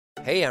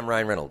Hey, I'm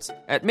Ryan Reynolds.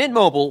 At Mint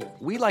Mobile,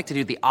 we like to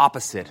do the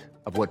opposite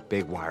of what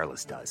Big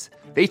Wireless does.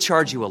 They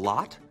charge you a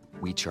lot,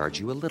 we charge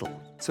you a little.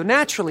 So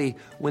naturally,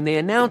 when they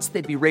announced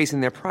they'd be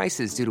raising their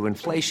prices due to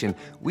inflation,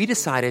 we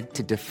decided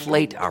to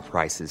deflate our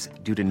prices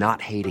due to not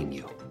hating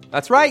you.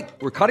 That's right.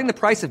 We're cutting the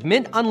price of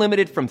Mint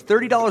Unlimited from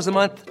 $30 a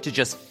month to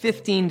just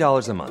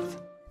 $15 a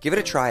month. Give it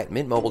a try at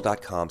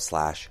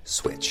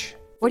mintmobile.com/switch.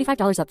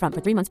 $45 up front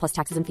for 3 months plus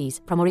taxes and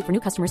fees. Promo rate for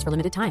new customers for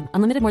limited time.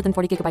 Unlimited more than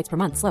 40 gigabytes per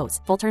month.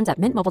 Slows full terms at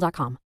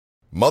mintmobile.com.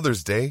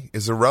 Mother's Day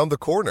is around the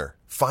corner.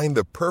 Find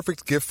the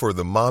perfect gift for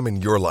the mom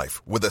in your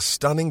life with a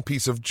stunning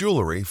piece of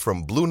jewelry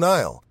from Blue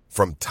Nile.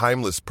 From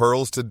timeless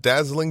pearls to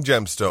dazzling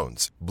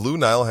gemstones, Blue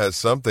Nile has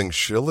something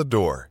she'll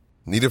adore.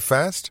 Need it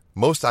fast?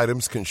 Most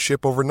items can ship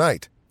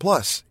overnight.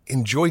 Plus,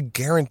 enjoy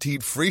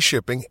guaranteed free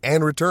shipping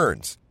and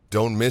returns.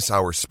 Don't miss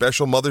our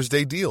special Mother's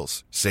Day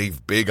deals. Save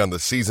big on the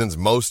season's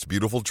most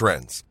beautiful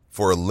trends.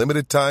 For a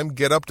limited time,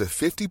 get up to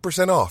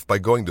 50% off by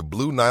going to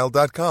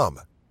BlueNile.com.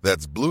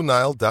 That's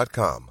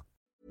BlueNile.com.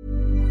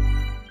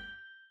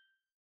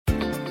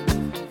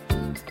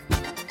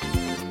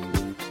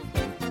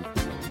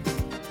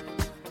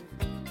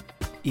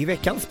 I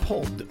veckans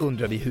podd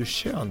undrar vi hur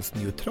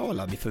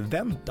könsneutrala vi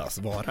förväntas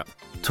vara.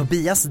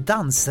 Tobias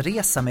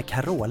dansresa med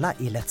Carola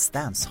i Let's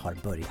Dance har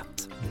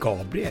börjat.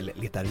 Gabriel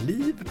letar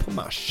liv på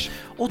Mars.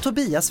 Och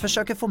Tobias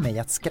försöker få mig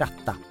att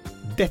skratta.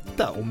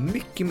 Detta och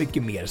mycket,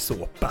 mycket mer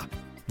såpa.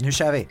 Nu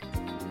kör vi!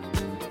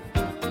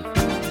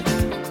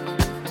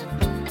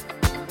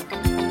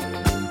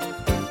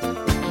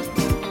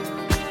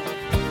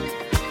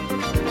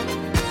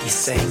 I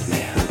säng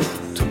med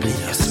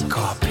Tobias och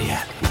Gabriel.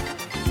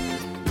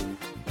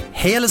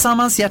 Hej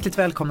allesammans, hjärtligt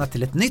välkomna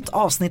till ett nytt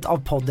avsnitt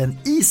av podden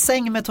I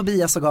säng med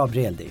Tobias och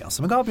Gabriel. Det är jag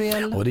som är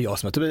Gabriel. Och det är jag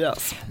som är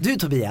Tobias. Du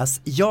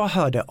Tobias, jag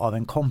hörde av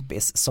en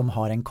kompis som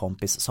har en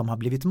kompis som har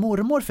blivit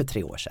mormor för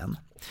 3 år sedan.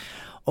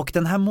 Och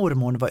den här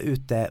mormorn var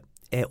ute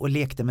och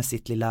lekte med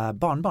sitt lilla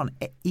barnbarn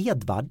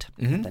Edvard,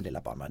 den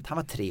lilla barnbarnet. Han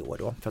var 3 år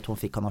då, för att hon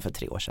fick honom för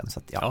 3 år sedan. Så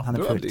att, ja, han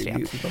är för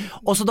 3.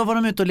 Och så då var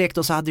de ute och lekte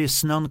och så hade ju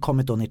snön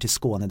kommit då ner till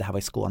Skåne, det här var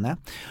i Skåne.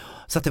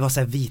 Så att det var så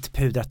här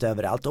vitpudrat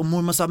överallt. Och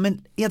mormor sa,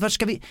 men Edvard,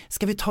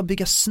 ska vi ta och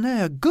bygga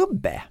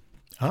snögubbe?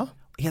 Ja.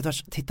 Edvard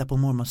tittar på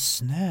mormor,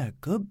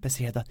 snögubbe,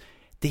 säger Edvard.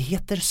 Det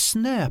heter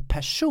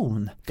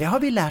snöperson. Det har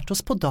vi lärt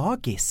oss på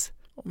dagis.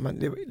 Men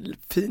det var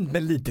fint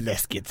men lite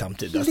läskigt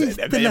samtidigt.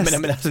 Lite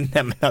läskigt.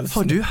 Alltså.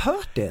 Har du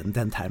hört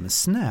den termen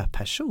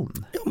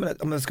snöperson? Ja,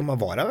 men ska man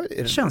vara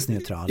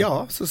könsneutral?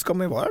 Ja, så ska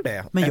man ju vara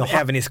det. Men jag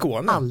även i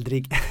Skåne.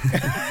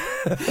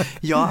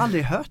 Jag har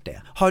aldrig hört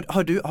det.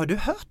 Har du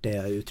hört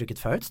det uttrycket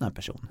förut,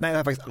 snöperson? Nej, jag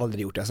har faktiskt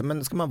aldrig gjort det. Alltså,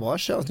 men ska man vara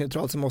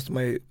könsneutral så måste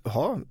man ju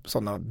ha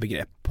sådana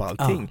begrepp på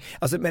allting. Ja.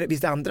 Alltså, men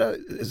finns det andra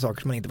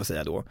saker som man inte får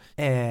säga då?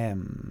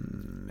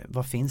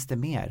 Vad finns det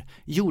mer?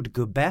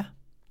 Jordgubbe.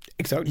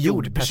 Exakt,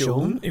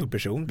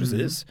 jordperson,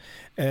 precis.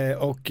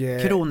 Och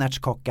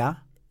kronärtskocka.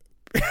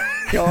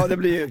 Ja, det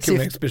blir ju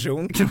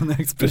kronärtsperson.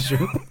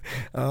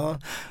 Ja.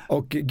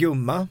 Och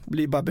gumma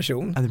blir bara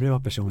person. Ja, det blir bara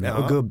person. Ja.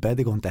 Och gubbe,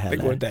 det går inte heller.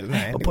 Det går inte heller.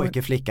 Nej, och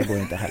pojke, flicka går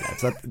inte heller.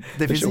 Så att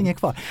det finns inget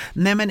kvar.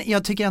 Nej, men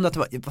jag tycker ändå att det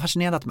var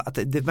fascinerande att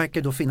det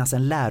verkar då finnas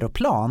en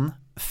läroplan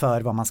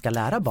för vad man ska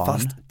lära barn.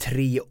 Fast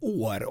 3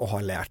 år och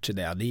har lärt sig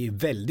det är ju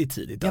väldigt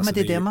tidigt. Ja, alltså,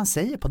 men det är det man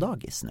säger på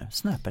dagis nu,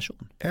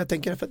 snöperson. Jag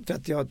tänker för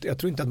att jag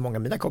tror inte att många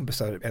av mina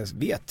kompisar ens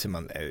vet hur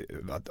man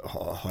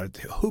har ett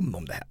hum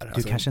om det här.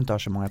 Du kanske inte har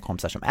så många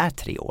kompisar som är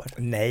 3 år.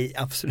 Nej,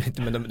 absolut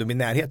inte, men de är i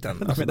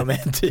närheten. Alltså, de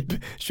är typ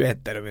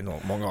 21 där,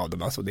 och många av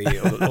dem. Alltså, det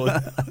är,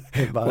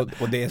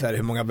 och det är så här,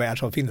 hur många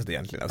världshav finns det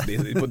egentligen? Alltså, det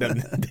är på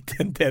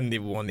den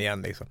nivån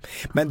igen. Liksom.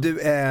 Men du,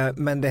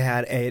 men det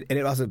här är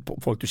det alltså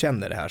folk du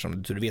känner det här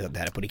som du vet att det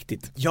här är på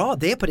riktigt? Ja,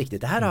 det är på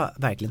riktigt. Det här har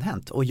verkligen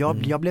hänt. Och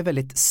jag blev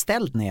väldigt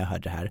ställd när jag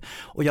hörde det här.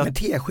 Och men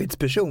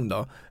teskyddsperson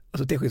då?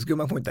 Alltså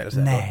teskyddsgumman får inte heller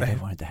säga. Nej, det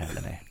var inte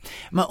heller det.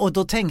 Men, och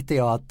då tänkte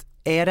jag att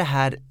är det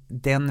här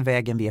den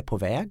vägen vi är på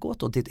väg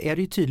åt? Och det är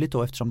det ju tydligt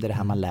då, eftersom det är det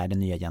här man lär den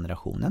nya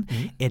generationen.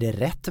 Är det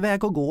rätt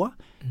väg att gå?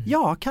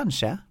 Ja,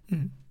 kanske.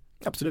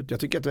 Absolut, jag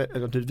tycker att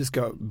naturligtvis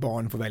ska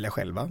barn få välja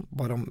själva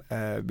vad de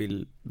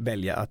vill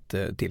välja att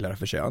tillhöra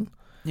för kön.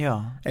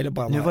 Ja, eller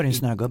bara nu var det en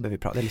snögubbe vi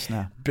pratade, eller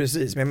snö.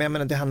 Precis, men jag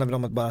menar det handlar väl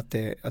om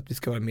att vi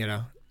ska vara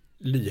mera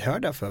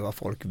lyhörda för vad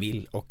folk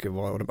vill och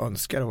vad de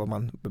önskar och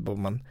vad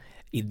man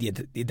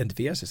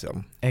identifierar sig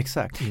som.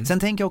 Exakt. Sen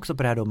tänker jag också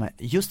på det här då med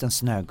just en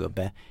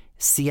snögubbe.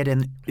 Ser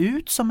den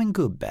ut som en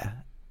gubbe?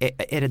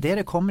 Är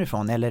det kommer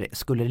ifrån, eller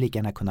skulle det lika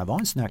gärna kunna vara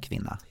en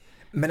snökvinna?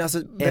 Men alltså,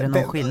 är det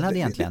någon skillnad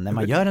egentligen när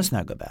man gör en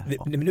snögubbe?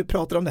 När vi nu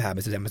pratar om det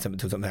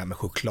här med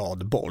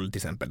chokladboll till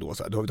exempel då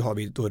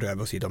rör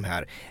vi oss i de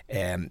här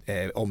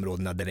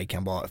områdena där det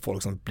kan vara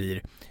folk som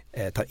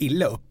tar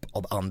illa upp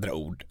av andra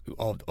ord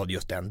av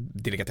just den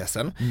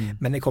delikatessen.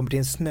 Men när det kommer till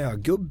en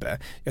snögubbe,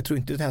 jag tror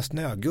inte den här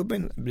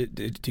snögubben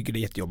tycker det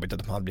är jättejobbigt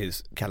att han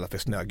blir kallad för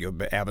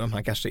snögubbe, även om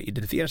han kanske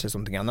identifierar sig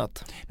som någonting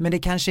annat. Men det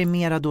kanske är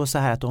mera då så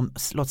här att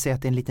låt säga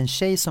att det är en liten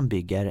tjej som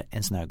bygger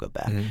en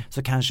snögubbe,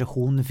 så kanske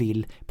hon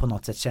vill på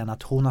något sätt känna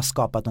att hon har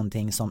skapat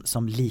någonting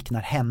som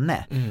liknar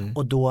henne,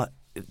 och då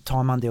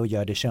tar man det och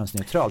gör det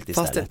könsneutralt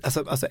istället. Fast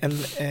alltså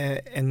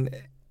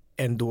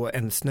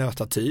en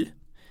snöstaty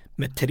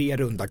med 3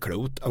 runda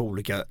klot av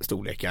olika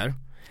storlekar.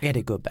 Är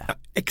det gubbe? Ja,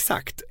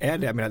 exakt, är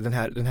det. Jag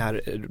menar, den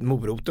här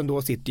moroten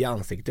då sitter i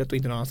ansiktet och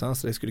inte någonstans,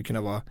 så det skulle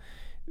kunna vara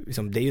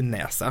liksom, det är ju en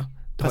näsa.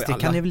 Fast det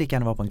kan ju väl lika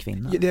gärna vara på en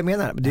kvinna. Det jag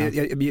menar,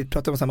 vi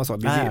pratar om samma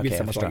sak. Vi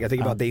samma sak. Jag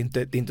tänker bara, det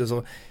är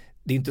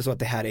inte så att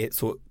det här är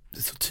så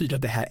tydligt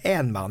att det här är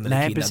en man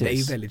eller kvinna. Precis. Det är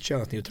ju väldigt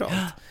könsneutralt.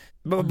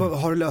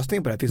 Har du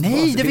lösningen på det?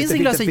 Nej, det finns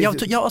ingen lösning.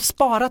 Jag har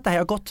sparat det här.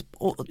 Jag har gått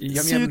och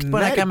sugt på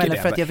den här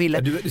karamellen för att jag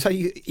ville. Du sa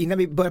innan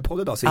vi började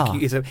podda då, så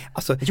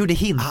jag gjorde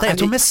hinta. Jag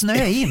tog med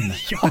snö in.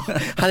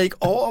 Han gick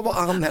av och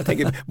an. Jag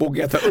tänker,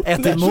 vågar jag ta upp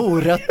äter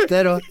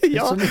morötter och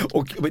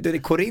och det är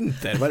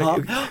korinter.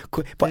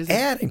 Vad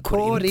är en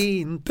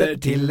korinter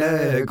till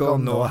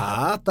ögon och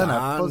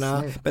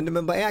hattarna?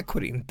 Men vad är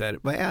korinter?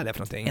 Vad är det för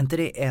någonting? Inte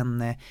det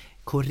en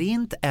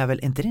korint är väl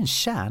inte det en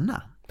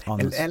kärna?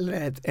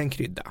 Eller en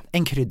krydda.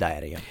 En krydda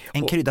är det ju.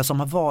 En krydda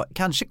som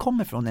kanske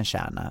kommer från en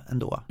kärna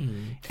ändå.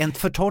 En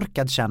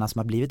förtorkad kärna som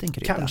har blivit en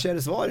krydda. Kanske är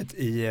det svaret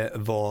i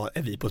vad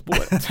är vi på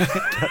spåret?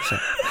 Kanske.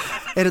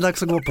 Är det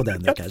dags att gå på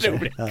den då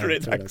kanske?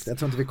 Jag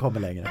tror inte vi kommer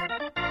längre.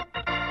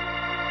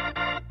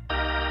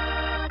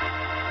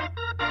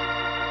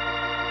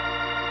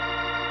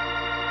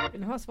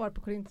 Vill du ha svar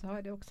på Korint så har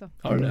jag det också.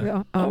 Har du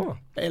det? Ja.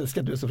 Jag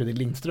älskar att du är så Fredrik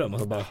Lindström och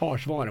så bara har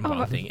svaren på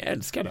allting. Jag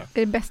älskar det.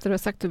 Det är det bästa du har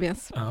sagt,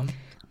 Tobias.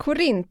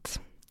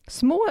 Korint.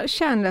 Små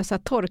kärnlösa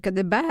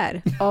torkade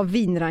bär av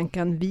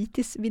vinrankan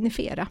Vitis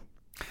vinifera.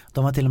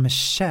 De var till och med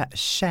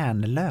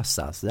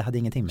kärnlösa, så det hade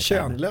ingenting med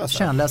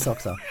kärnlösa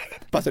också.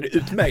 Passar det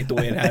utmärkt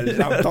då i det här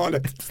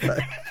samtalet.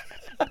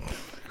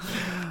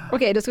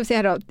 Okej, då ska vi se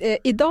här då.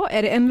 Idag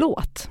är det en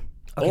låt.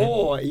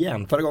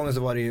 Igen. Förra gången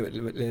så var det ju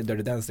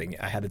Dirty Dancing. I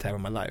had the time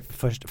of my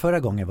life. Förra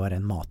gången var det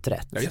en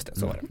maträtt. Ja, just det.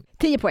 Så var det.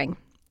 10 poäng.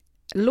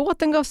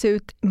 Låten gavs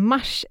ut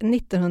mars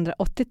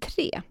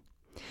 1983.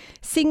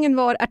 Singeln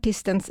var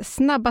artistens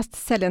snabbast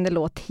säljande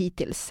låt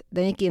hittills.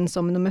 Den gick in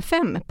som nummer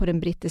 5 på den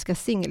brittiska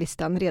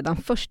singellistan redan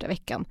första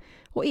veckan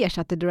och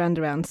ersatte Duran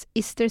Durans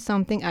Is there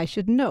something I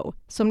should know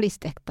som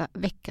listtäckta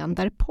veckan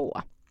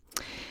därpå.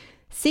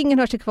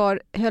 Singeln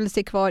höll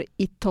sig kvar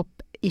i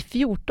topp i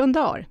 14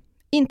 dagar.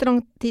 Inte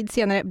lång tid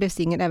senare blev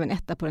singeln även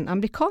etta på den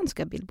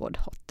amerikanska Billboard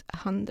Hot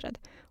 100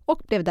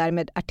 och blev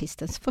därmed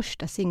artistens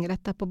första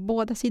singeletta på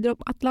båda sidor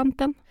om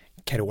Atlanten.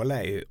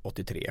 Carola är ju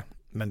 83.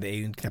 Men det är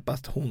ju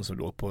knappast hon som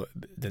låg på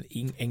den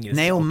engelska.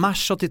 Nej, och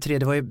mars 83,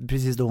 det var ju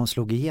precis då hon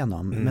slog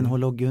igenom. Men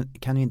hon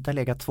kan ju inte ha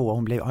legat 2.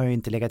 Hon har ju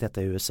inte legat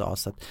detta i USA.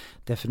 Så att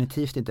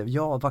definitivt inte.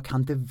 Ja, vad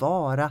kan det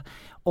vara?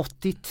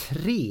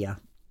 83.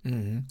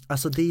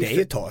 Alltså det är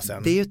ju ett tag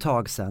sedan. Det är ju ett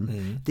tag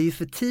sedan. Det är ju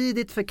för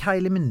tidigt för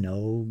Kylie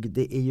Minogue.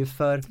 Det är ju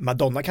för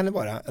Madonna kan det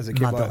vara. Alltså,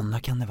 kan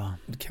det vara.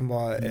 Det kan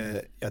vara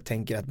jag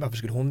tänker att varför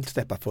skulle hon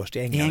släppa först i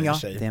England? Ja,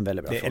 det är en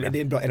väldigt bra fråga.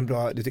 Det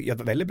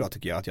är väldigt bra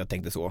tycker jag att jag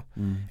tänkte så.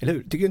 Eller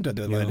hur? Tycker du inte att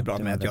det var väldigt bra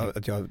med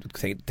att jag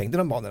tänkte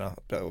de banorna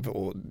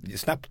och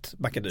snabbt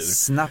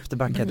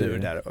backade ur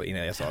där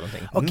innan jag sa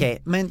någonting.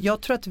 Okej, men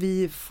jag tror att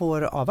vi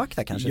får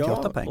avvakta kanske till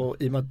 8 poäng. Och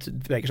i och med att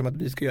det verkar som att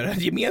vi ska göra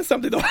det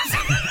gemensamt idag.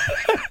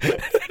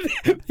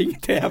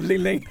 Ingen tävling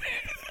längre.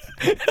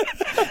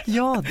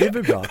 Ja, det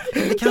blir bra.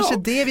 Det är kanske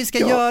det vi ska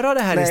göra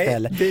det här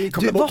istället.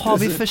 Vad har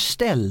vi för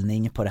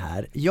ställning på det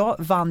här? Jag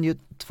vann ju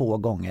 2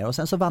 gånger och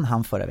sen så vann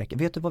han förra veckan.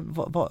 Vet du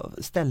vad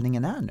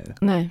ställningen är nu?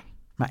 Nej.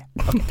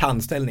 Okay.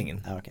 Tandställningen.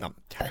 Okay. Ja.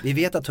 Vi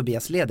vet att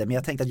Tobias leder, men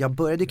jag tänkte att jag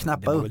började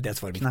knappa upp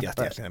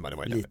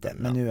lite,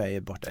 men nu är jag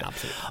ju borta.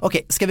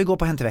 Okej, ska vi gå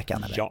på Hänt i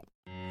veckan? Eller? Ja.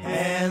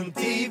 Hänt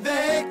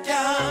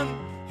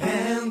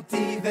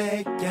i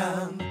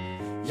veckan.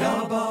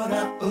 Jag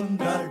bara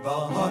undrar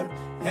vad har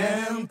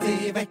hänt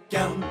i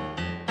veckan.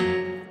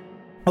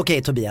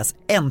 Okej Tobias,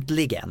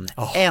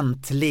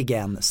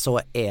 äntligen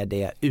så är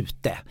det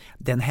ute.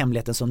 Den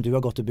hemligheten som du har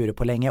gått och burit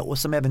på länge och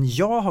som även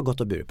jag har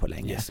gått och burit på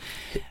länge. Yes.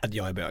 Att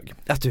jag är bög.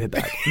 Att du är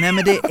bög. Nej,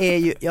 men det är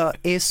ju, jag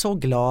är så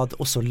glad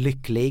och så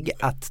lycklig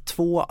att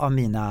 2 av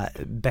mina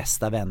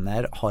bästa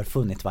vänner har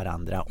funnit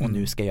varandra och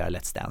nu ska göra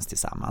Let's Dance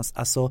tillsammans.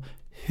 Alltså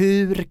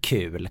hur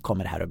kul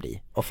kommer det här att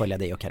bli att följa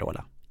dig och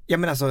Carola? Ja,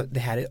 men alltså det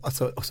här är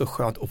alltså så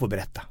skönt att få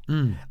berätta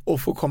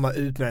och få komma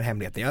ut med den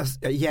hemligheten. Jag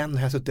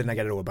har suttit i den här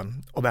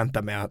garderoben och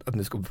väntat med att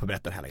nu ska vi få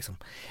berätta det här liksom.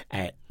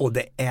 Och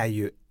det är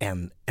ju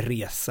en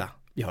resa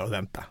vi har att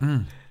vänta.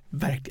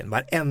 Verkligen,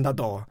 varenda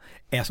dag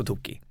är så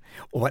tokig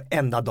och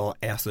varenda dag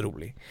är så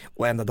rolig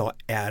och varenda dag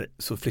är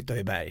så flyttar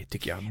vi berg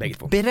tycker jag bägge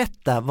två.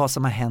 Berätta vad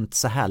som har hänt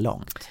så här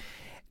långt.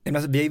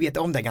 Alltså, vi vet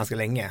om det ganska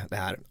länge det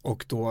här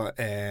och då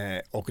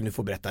och nu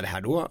får berätta det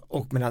här då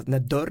och men när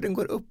dörren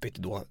går upp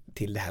då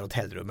till det här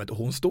hotellrummet och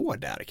hon står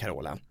där,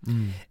 Carola.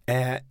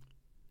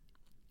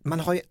 Man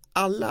har ju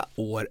alla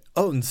år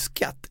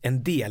önskat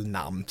en del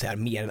namn så här,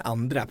 mer än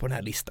andra på den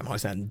här listan. Man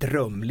har en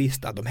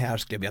drömlista, de här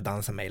skulle jag vilja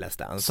dansa med i Let's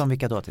Dance. Som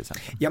vilka då till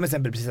exempel? Ja, men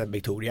exempel precis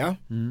Victoria,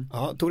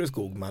 Tore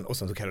Skogman och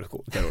sen så Carola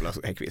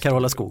Häggkvist.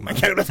 Carola Skogman.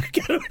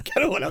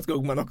 Carola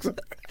Skogman också.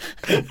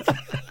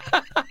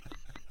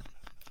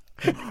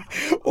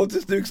 Och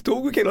till slut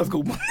stod Carola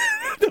Skogman.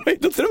 Det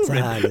helt otroligt. Så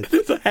härligt. Det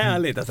är så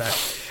härligt. Alltså.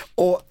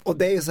 Och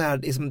det är ju så här,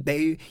 det är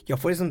ju,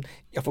 jag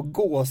får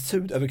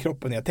gåshud över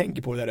kroppen när jag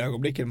tänker på det där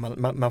ögonblicket.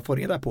 Man får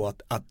reda på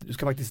att du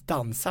ska faktiskt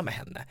dansa med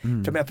henne.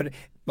 För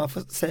man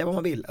får säga vad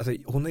man vill. Alltså,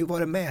 hon har ju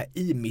varit med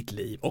i mitt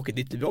liv och i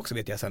ditt liv också,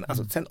 vet jag,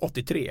 sen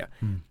 83.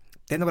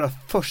 Det är en av våra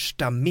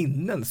första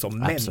minnen som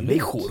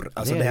människor.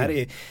 Alltså det här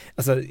är,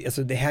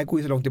 alltså det här går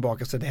ju så långt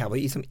tillbaka, så det här var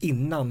ju som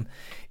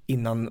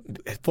innan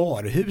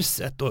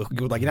Varuhuset och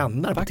Goda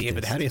grannar på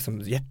TV. Det här är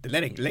som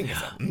jättelänge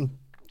sedan.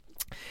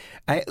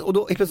 Och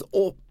då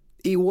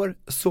i år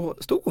så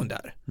stod hon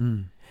där.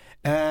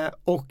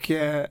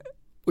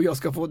 Och jag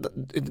ska få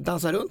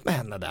dansa runt med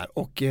henne där,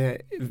 och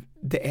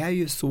det är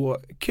ju så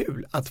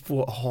kul att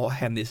få ha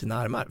henne i sina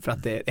armar, för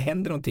att det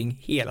händer någonting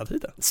hela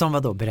tiden. Som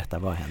vad då? Berätta,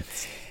 vad har hänt?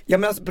 Ja,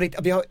 men alltså,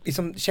 vi har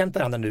liksom känt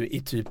varandra nu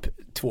i typ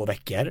 2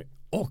 veckor,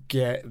 och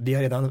vi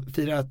har redan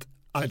firat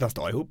alla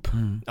dansdagar ihop.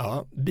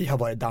 Ja, vi har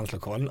varit i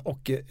danslokalen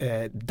och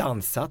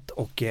dansat,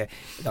 och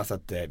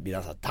vi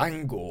dansat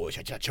tango och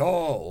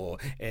cha-cha-cha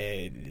och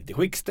lite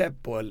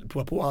quickstep och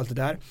prova på allt det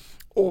där,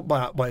 och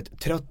bara varit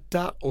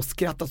trötta och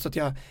skrattat så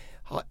att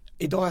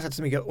idag har jag sett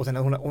så mycket, och sen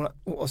hon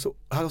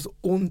hade så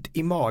ont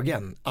i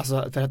magen,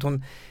 alltså för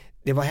att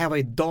det var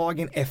ju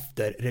dagen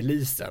efter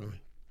releasen.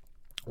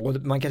 Och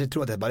man kanske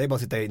tror att det är bara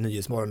att sitta i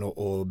Nyhetsmorgon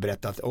och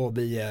berätta att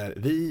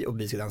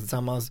vi ska dansa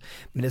tillsammans,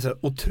 men det är så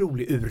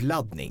otrolig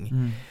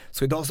urladdning.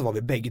 Så idag så var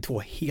vi bägge två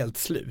helt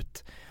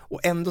slut,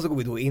 och ändå så går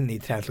vi då in i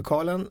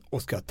träningslokalen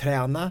och ska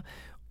träna,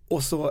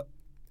 och så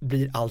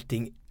blir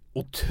allting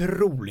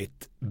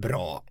otroligt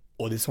bra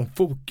och det är som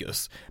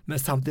fokus, men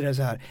samtidigt är det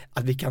så här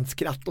att vi kan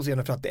skratta oss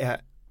igenom, för att det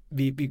är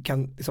vi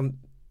kan liksom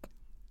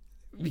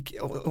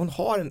hon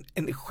har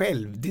en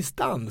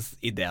självdistans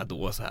i det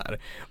då, så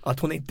här att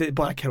hon inte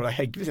bara Carola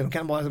Häggkvist, hon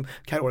kan vara som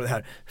Carola, den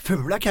här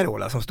fula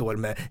Carola som står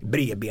med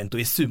bredbent och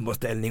i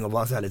sumoställning och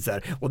var så här lite så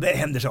här, och det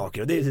händer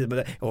saker, och det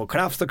är och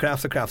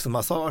krafts och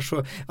massage,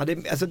 och ja, det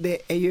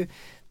är ju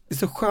det är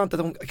så skönt att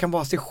hon kan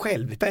vara sig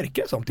själv,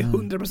 verkar som till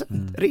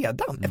 100%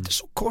 redan efter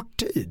så kort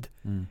tid.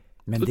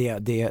 Men det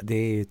är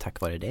ju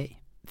tack vare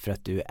dig, för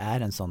att du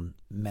är en sån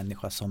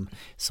människa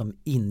som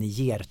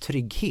inger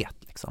trygghet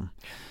liksom.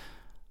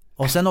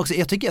 Och sen också,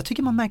 jag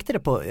tycker man märkte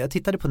det jag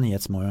tittade på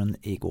Nyhetsmorgon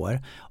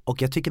igår,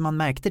 och jag tycker man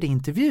märkte det i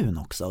intervjun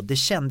också.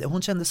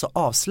 Hon kände så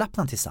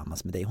avslappnad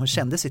tillsammans med dig. Hon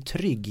kände sig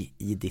trygg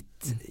i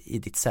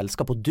ditt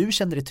sällskap, och du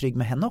kände dig trygg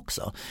med henne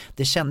också.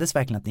 Det kändes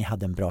verkligen att ni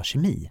hade en bra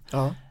kemi.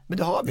 Ja, men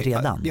det har vi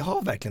redan. Vi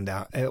har verkligen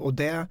det, och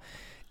det är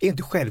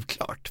inte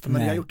självklart, för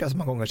man har gjort det så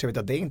många gånger, så jag vet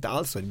att det är inte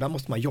alls så. Ibland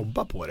måste man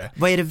jobba på det.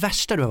 Vad är det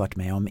värsta du har varit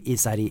med om i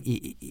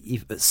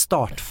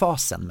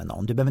startfasen med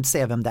någon? Du behöver inte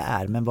säga vem det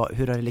är, men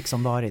hur har det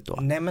liksom varit då?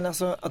 Nej, men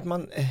alltså att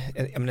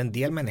en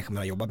del människor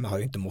man har jobbat med har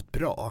ju inte mått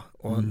bra,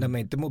 och när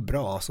man inte mår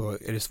bra så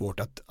är det svårt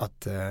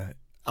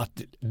att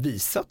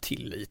visa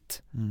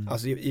tillit.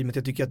 Alltså i och med att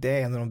jag tycker att det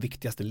är en av de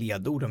viktigaste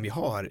ledorden vi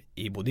har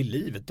både i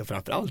livet och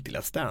framförallt i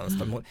Let's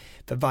Dance.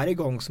 För varje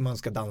gång som man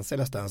ska dansa i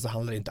Let's Dance så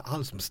handlar det inte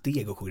alls om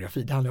steg och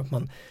koreografi. Det handlar om att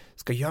man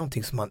ska göra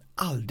någonting som man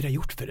aldrig har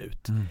gjort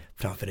förut.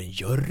 Framför en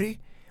jury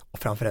och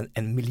framför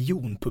en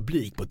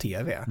miljonpublik på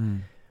TV.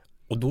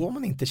 Och då om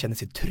man inte känner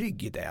sig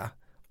trygg i det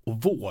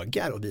och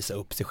vågar att visa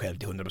upp sig själv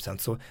till 100%,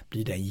 så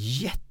blir det en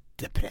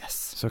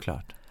jättepress.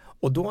 Såklart.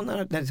 Och då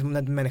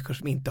när människor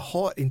som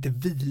inte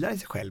vilar i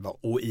sig själva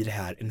och i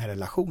den här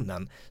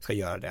relationen ska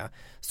göra det,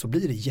 så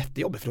blir det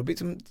jättejobbigt, för då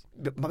blir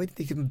man vet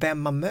inte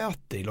vem man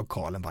möter i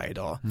lokalen varje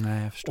dag.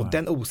 Nej, jag förstår. Och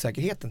den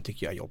osäkerheten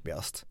tycker jag är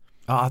jobbigast.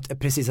 Ja,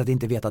 precis, att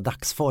inte veta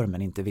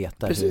dagsformen, inte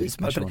veta precis,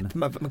 hur personen...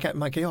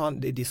 man kan ju ha,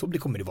 det är så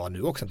kommer det vara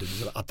nu också,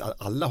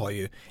 att alla har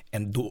ju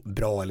en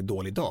bra eller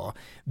dålig dag.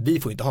 Vi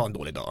får inte ha en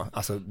dålig dag.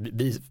 Alltså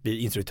vi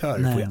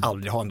instruktörer får ju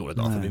aldrig ha en dålig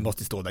dag, för vi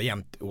måste stå där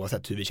jämt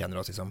oavsett hur vi känner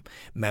oss liksom.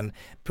 Men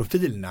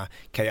profilerna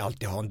kan ju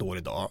alltid ha en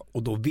dålig dag,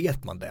 och då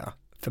vet man det.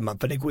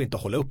 För det går inte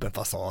att hålla upp en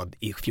fasad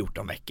i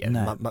 14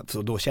 veckor.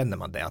 Så då känner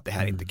man det, att det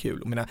här är inte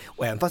kul.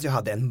 Och även fast jag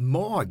hade en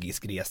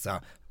magisk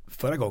resa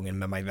förra gången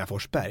med Magdalena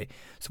Forsberg,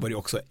 så var det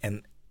också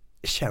en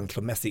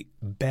känslomässig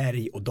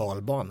berg- och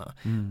dalbana.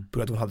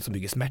 På att hon hade så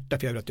mycket smärta,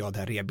 för jag vet att jag hade det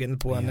här revbenet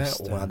på henne,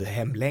 och hon hade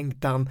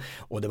hemlängtan,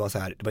 och det var så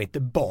här, det var inte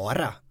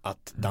bara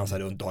att dansa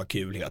runt och ha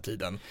kul hela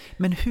tiden.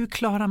 Men hur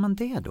klarar man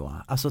det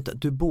då? Alltså att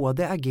du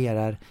både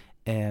agerar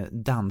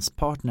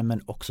danspartner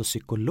men också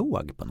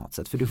psykolog på något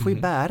sätt, för du får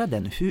ju bära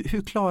den.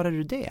 Hur klarar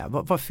du det?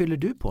 Vad fyller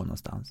du på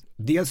någonstans?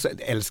 Dels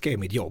älskar jag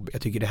mitt jobb.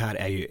 Jag tycker det här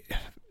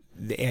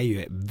är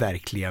ju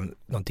verkligen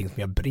någonting som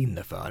jag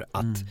brinner för,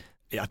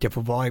 att jag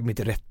får vara i mitt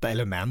rätta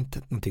element,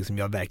 någonting som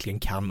jag verkligen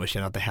kan och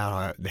känna att det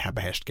här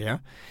behärskar jag,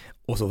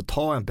 och så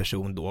ta en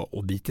person då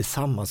och vi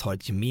tillsammans har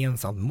ett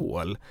gemensamt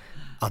mål,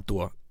 att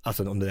då,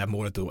 alltså om det där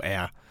målet då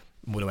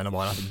borde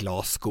vara ett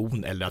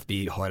glasskon, eller att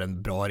vi har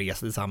en bra resa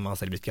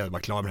tillsammans, eller vi ska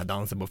vara klara med den här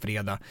dansen på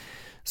fredag,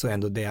 så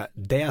ändå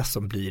det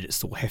som blir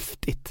så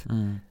häftigt,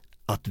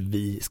 att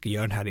vi ska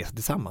göra den här resan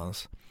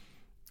tillsammans.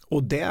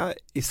 Och det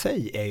i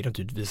sig är ju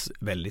naturligtvis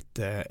väldigt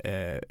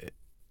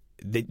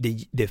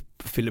det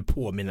fyller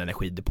på mina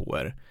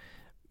energidepåer.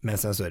 Men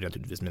sen så är det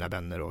naturligtvis mina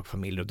vänner och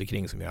familj runt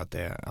omkring som gör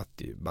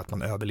att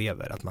man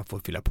överlever, att man får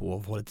fylla på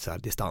och få lite så här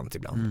distans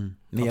ibland.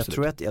 Men jag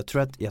tror att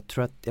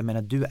jag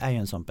menar, du är ju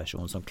en sån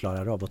person som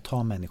klarar av att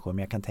ta människor,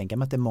 men jag kan tänka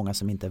mig att det är många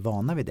som inte är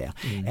vana vid det.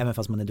 Även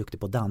fast man är duktig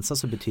på att dansa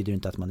så betyder det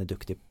inte att man är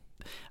duktig,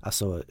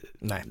 alltså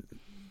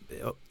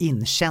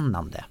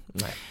inkännande.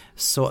 Nej.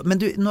 Så, men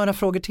du, några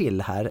frågor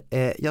till här.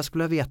 Jag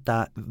skulle vilja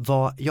veta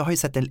jag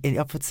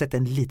har fått sett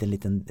en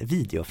liten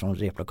video från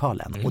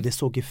replokalen och det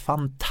såg ju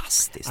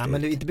fantastiskt ut.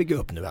 Men du inte bygga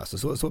upp nu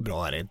alltså, så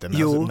bra är det inte. Men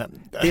jo, alltså,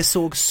 det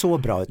såg så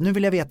bra ut. Nu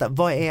vill jag veta,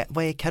 vad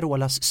är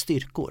Carolas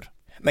styrkor?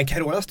 Men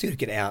Carolas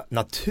styrkor är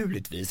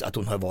naturligtvis att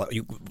hon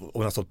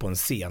har stått på en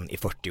scen i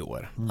 40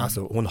 år.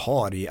 Alltså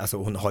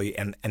hon har ju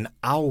en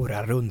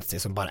aura runt sig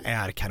som bara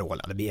är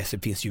Carola.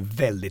 Det finns ju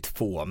väldigt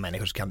få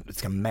människor som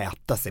ska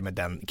mäta sig med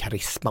den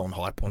karisma hon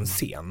har på en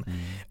scen.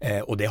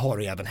 Och det har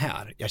hon även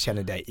här. Jag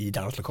känner det i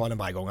danslokalen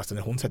varje gång. Alltså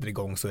när hon sätter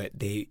igång så är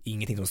det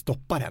ingenting som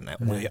stoppar henne.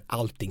 Hon gör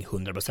allting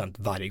 100%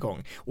 varje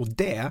gång. Och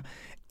det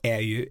är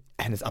ju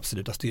hennes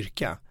absoluta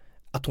styrka.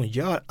 Att hon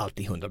gör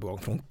alltid 100 gånger,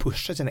 för hon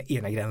pushar sina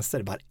egna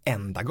gränser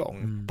varenda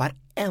gång.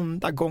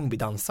 Varenda gång vi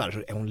dansar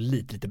så är hon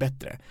lite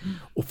bättre.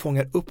 Och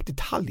fångar upp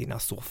detaljerna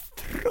så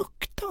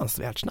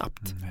fruktansvärt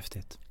snabbt.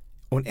 Häftigt.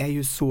 Hon är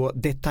ju så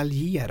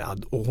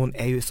detaljerad och hon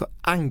är ju så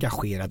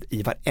engagerad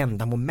i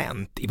varenda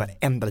moment, i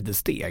varenda litet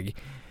steg.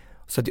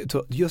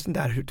 Så just den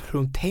där hur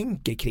hon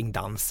tänker kring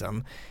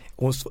dansen.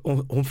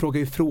 Hon frågar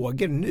ju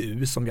frågor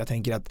nu som jag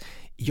tänker att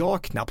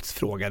jag knappt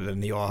frågade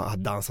när jag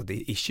hade dansat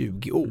i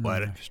 20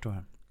 år. Jag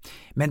förstår.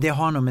 Men det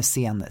har nog med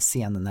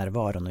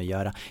scennärvaron att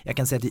göra. Jag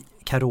kan säga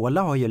att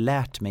Carola har ju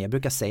lärt mig, jag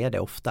brukar säga det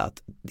ofta,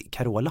 att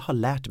Carola har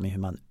lärt mig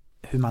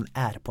hur man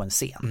är på en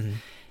scen.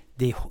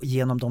 Det är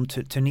genom de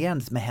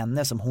turnerandet med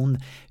henne som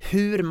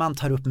hur man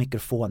tar upp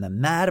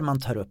mikrofonen, när man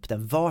tar upp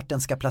den, vart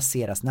den ska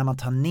placeras, när man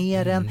tar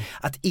ner den,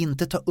 att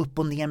inte ta upp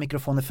och ner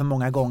mikrofonen för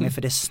många gånger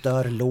för det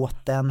stör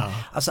låten.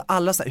 Alltså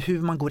alla så här,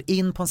 hur man går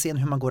in på en scen,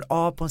 hur man går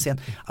av på en scen.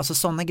 Alltså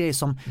sådana grejer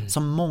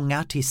som många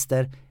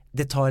artister,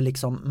 det tar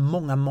liksom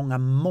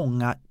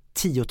många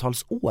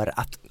tiotals år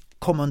att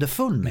komma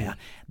underfund med.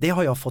 Det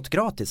har jag fått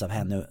gratis av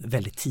henne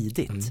väldigt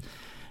tidigt.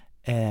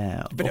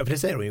 För det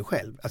säger hon ju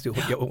själv. Alltså,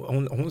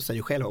 hon säger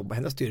ju själv om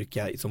hennes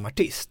styrka som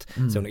artist.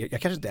 Så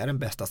jag kanske inte är den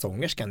bästa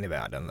sångerskan i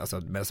världen.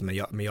 Alltså,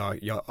 men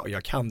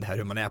jag kan det här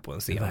hur man är på en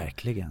scen.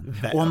 Verkligen.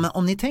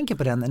 Om ni tänker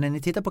på den, när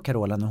ni tittar på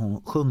Carola när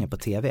hon sjunger på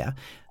tv,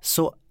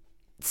 så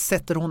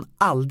sätter hon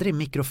aldrig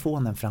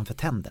mikrofonen framför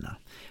tänderna.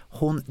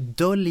 Hon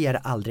döljer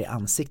aldrig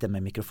ansiktet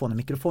med mikrofonen.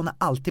 Mikrofonen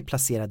är alltid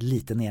placerad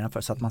lite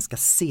nedanför så att man ska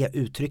se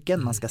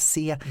uttrycken, man ska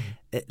se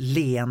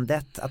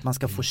leendet, att man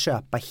ska få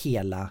köpa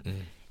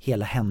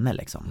hela henne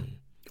liksom.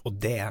 Och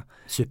det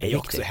är ju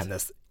också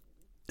hennes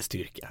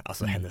styrka,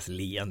 alltså hennes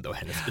leende och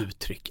hennes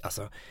uttryck.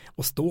 Alltså,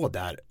 och stå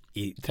där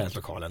i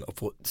träningslokalen och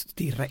få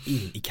stirra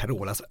in i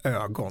Carolas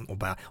ögon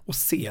och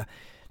se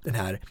den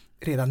här,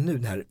 redan nu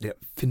den här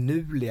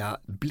finurliga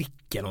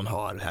blicken hon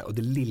har här, och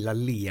det lilla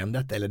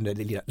leendet eller det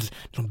lilla,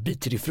 de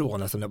byter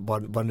ifrån, alltså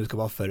vad det nu ska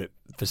vara för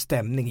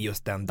stämning i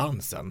just den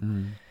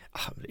dansen.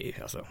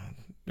 Alltså,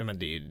 men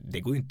det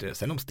går ju inte,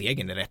 sen om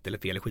stegen är rätt eller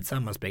fel,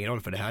 skitsamma, spelar ingen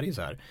roll, för det här är ju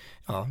så här,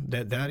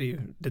 det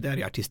där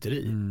är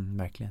artisteri.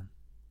 Verkligen.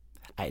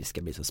 Nej, det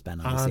ska bli så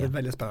spännande att se. Det är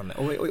väldigt spännande.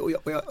 Och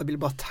jag vill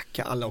bara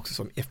tacka alla också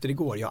som efter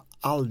igår, jag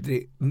har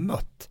aldrig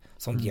mött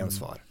sånt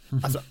gensvar.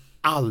 Alltså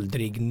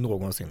aldrig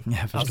någonsin.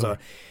 Alltså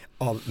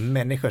av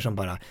människor som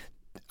bara,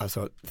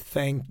 alltså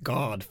thank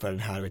God för den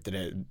här, vet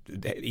du,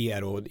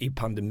 er och i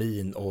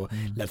pandemin och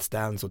Let's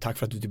Dance, och tack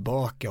för att du är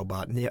tillbaka, och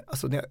bara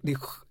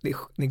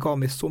ni gav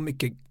mig så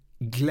mycket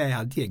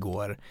glädje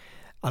igår.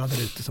 Alla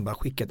där ute som bara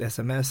skickat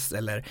sms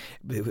eller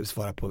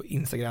svara på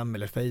Instagram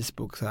eller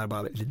Facebook, så här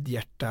bara lite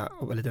hjärta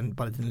och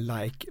bara en liten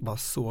like, var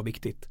så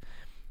viktigt.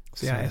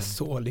 Så jag är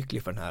så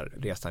lycklig för den här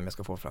resan jag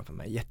ska få framför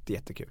mig.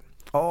 Jättekul.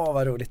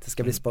 Vad roligt, det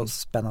ska bli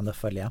spännande att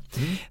följa.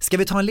 Ska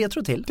vi ta en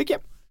ledtråd till? Tycker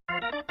jag.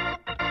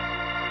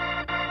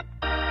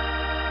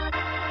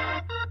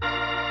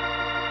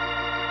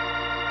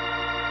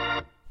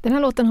 Den här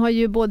låten har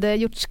ju både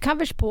gjorts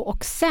covers på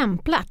och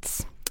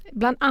samplats.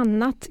 Bland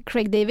annat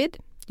Craig David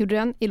gjorde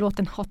den i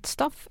låten Hot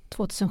Stuff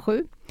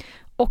 2007.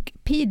 Och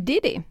P.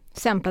 Diddy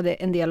samplade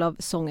en del av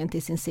sången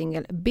till sin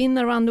singel Been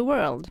Around the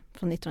World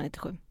från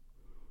 1997.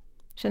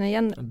 Känner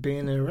igen?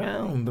 Been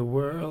around the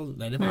world.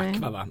 Nej, det var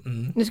Aqua, va?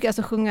 Nu ska jag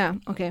alltså sjunga.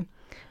 Okej.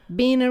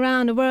 Been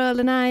around the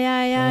world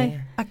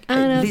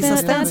and Lisa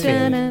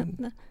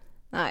Stansfield.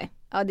 Nej.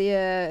 Ja, det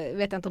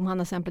vet jag inte om han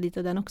har samplat lite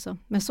av den också.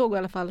 Men såg i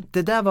alla fall.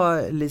 Det där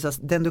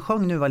var den du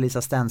sjöng nu var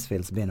Lisa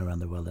Stansfields Been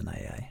Around the World and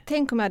I.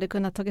 Tänk om jag hade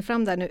kunnat tagit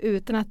fram där nu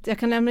utan att, jag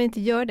kan nämligen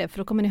inte göra det, för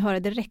då kommer ni höra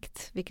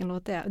direkt vilken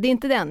låt det är. Det är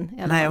inte den i alla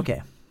fall. Nej,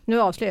 okej.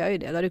 Nu avslöjar jag ju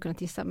det, då hade du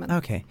kunnat gissa. Men...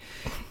 Okej.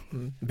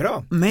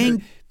 Bra.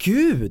 Men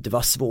gud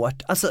vad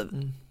svårt. Alltså,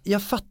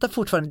 jag fattar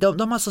fortfarande.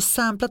 De har alltså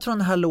samplat från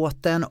den här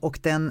låten och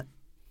den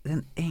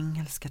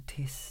engelska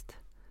artist.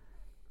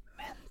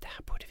 Men det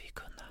här borde vi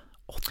kunna.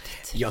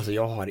 80-tal. Ja, alltså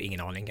jag har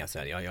ingen aning kan jag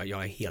säga.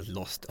 Jag är helt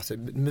lost. Alltså,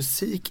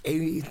 musik är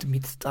ju inte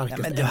mitt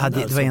starkaste men det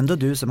var ändå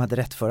du som hade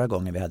rätt förra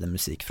gången vi hade en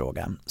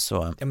musikfråga.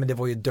 Så... Ja, men det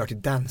var ju Dirty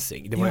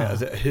Dancing. Det var ju,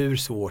 alltså, hur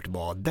svårt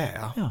var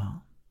det?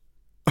 Ja.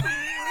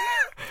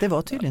 Det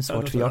var tydligen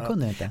svårt för jag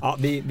kunde inte. Ja,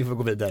 vi får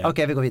gå vidare.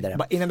 Okej, vi går vidare.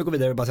 Innan vi går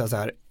vidare, bara säga så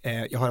här.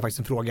 Jag har faktiskt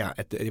en fråga.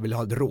 Jag vill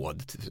ha ett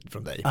råd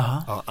från dig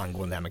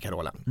angående det här med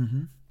Carola.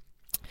 Mm-hmm.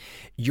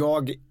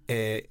 Jag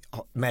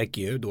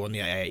märker ju då när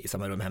jag är i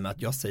samma rum hemma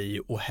att jag säger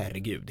ju åh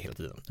herregud hela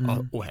tiden.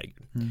 Ja, åh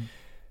herregud.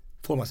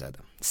 Får man säga det?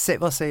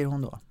 Vad säger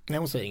hon då? Nej,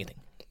 hon säger ingenting.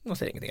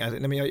 Alltså,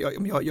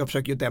 jag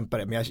försöker ju dämpa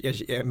det, men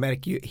jag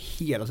märker ju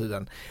hela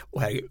tiden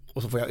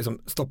och så får jag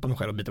liksom stoppa mig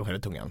själv och bita mig själv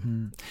i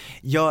tungan.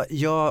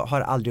 Jag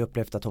har aldrig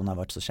upplevt att hon har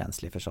varit så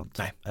känslig för sånt.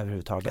 Nej.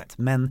 Överhuvudtaget.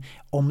 Nej. Men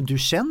om du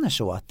känner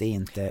så att det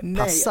inte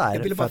passar.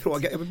 Jag vill bara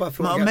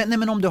fråga.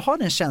 Men om du har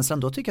den känslan,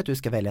 då tycker jag att du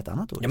ska välja ett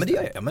annat ord. Ja, men det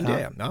gör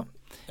jag. Ja.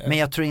 Men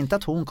jag tror inte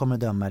att hon kommer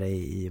döma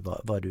dig i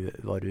vad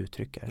du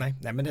uttrycker. Nej,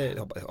 men det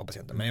hoppas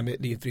jag inte. Men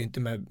det är ju inte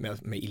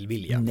med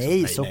illvilja.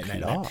 Nej,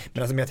 såklart.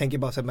 Men alltså, jag tänker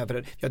bara så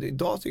här,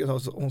 idag tycker jag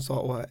hon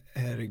sa åh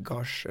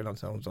herregars eller något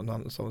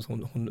sånt,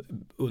 hon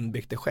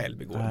undvek det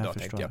själv igår.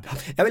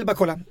 Jag vill bara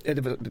kolla,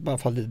 bara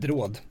få lite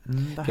råd.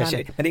 Men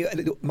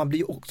man blir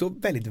ju också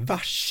väldigt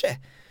varse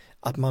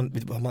att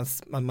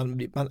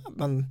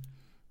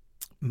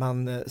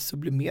man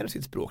sublimerar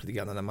sitt språk lite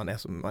grann när man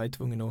är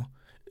tvungen att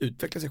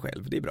utveckla sig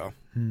själv. Det är bra.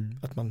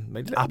 Att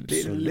man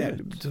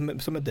absolut.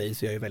 Som med dig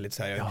så är jag ju väldigt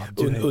så här,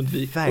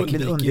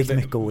 verkligen undviker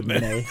mycket ord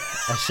med dig.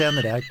 Jag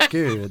känner det,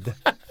 gud.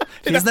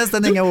 Det finns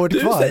nästan inga ord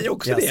kvar. Du säger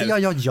också det.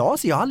 Jag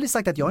har aldrig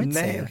sagt att jag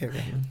inte säger. Okay.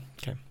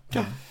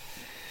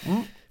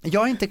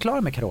 Jag är inte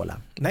klar med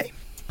Carola. Nej.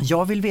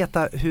 Jag vill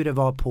veta hur det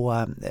var på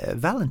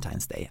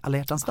Valentine's Day, alla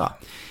hjärtans dag.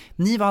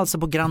 Ni var alltså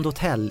på Grand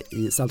Hotel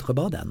i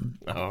Saltsjöbaden.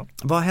 Ja.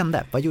 Vad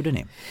hände? Vad gjorde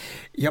ni?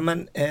 Ja,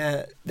 men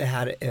det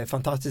här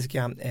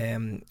fantastiska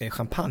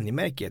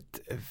champagnemärket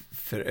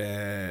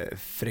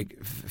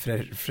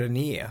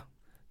Frenier.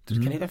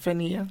 Kan det heta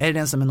Frenier? Är det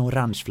den som en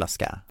orange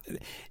flaska?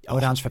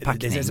 Orange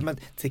förpackning? Det är som en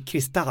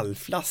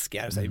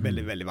kristallflaska, så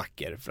väldigt, väldigt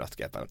vacker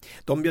flaska.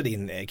 De bjöd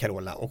in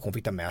Carola och hon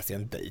fick ta med sig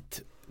en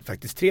dejt.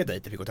 Faktiskt 3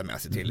 dejter fick hon ta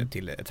med sig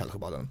till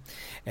Saltsjöbaden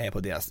på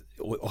deras,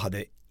 och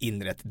hade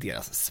inrett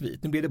deras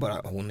svit. Nu blev det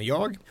bara hon och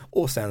jag,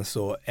 och sen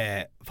så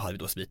hade vi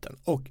då sviten,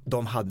 och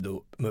de hade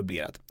då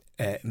möblerat.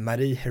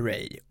 Marie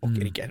Herrey och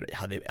Erika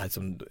Herrey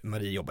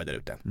Marie jobbade där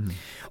ute.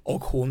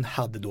 Och hon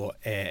hade då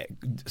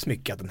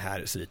smyckat den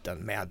här sviten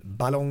med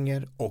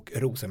ballonger och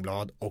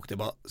rosenblad, och det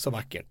var så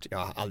vackert. Jag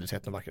har aldrig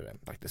sett något vackrare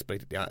faktiskt.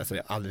 Jag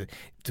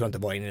tror inte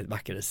var in i ett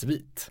vackrare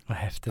svit. Vad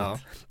häftigt.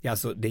 Ja,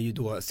 alltså, det är ju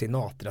då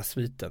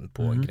Sinatra-sviten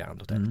på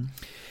Grand Hotel.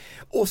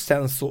 Och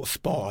sen så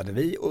spadade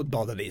vi och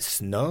badade i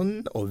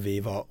snön, och vi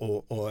var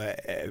och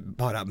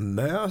bara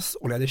mös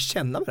och lärde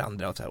känna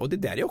varandra och så här. Och det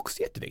där är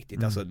också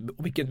jätteviktigt. Alltså,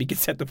 vilket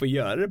sätt att få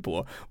göra det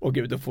på, och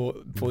gud, att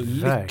få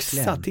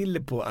lyxa till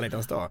det på alla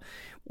hjärtans dag.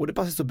 Och det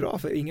passade så bra,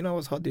 för ingen av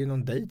oss hade ju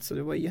någon dejt, så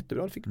det var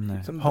jättebra.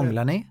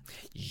 Hånglar ni?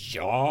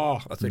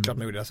 Ja, alltså, det är klart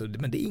man gjorde det, alltså,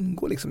 men det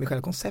ingår liksom i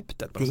själva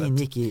konceptet. Det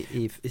ingick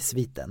i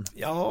sviten?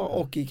 Ja,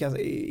 och i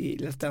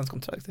Let's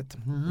Dance-kontraktet.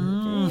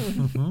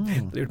 Det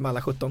har gjort med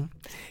alla 17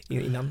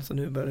 innan, så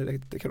nu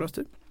började det kallas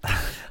du.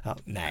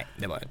 Nej,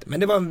 det var det inte. Men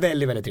det var en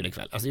väldigt, väldigt trevlig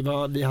kväll.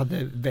 Alltså, vi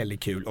hade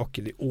väldigt kul, och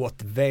det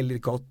åt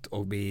väldigt gott,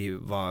 och vi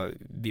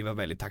var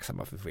väldigt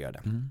tacksamma för att få göra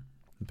det.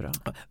 Bra.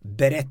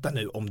 Berätta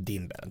nu om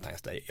din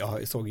Valentine's Day. Jag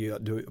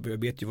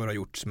vet ju vad du har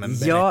gjort, men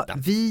berätta. Ja,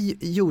 vi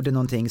gjorde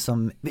någonting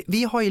som,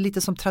 vi har ju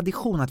lite som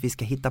tradition att vi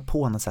ska hitta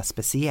på något så här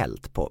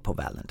speciellt på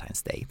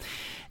Valentine's Day.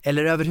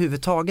 Eller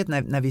överhuvudtaget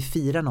när vi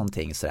firar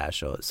någonting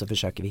så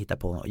försöker vi hitta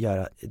på att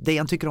göra, det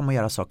jag tycker om att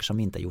göra saker som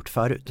vi inte har gjort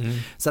förut.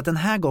 Så att den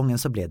här gången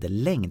så blev det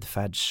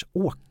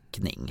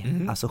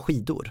längdfärdsåkning, alltså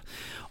skidor.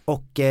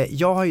 Och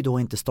jag har ju då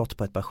inte stått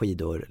på ett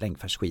par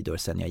längdfärdsskidor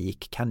sedan jag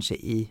gick kanske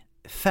i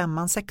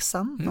 5:an,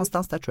 6:an,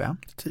 någonstans där tror jag.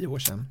 10 år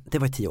sedan. Det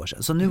var 10 år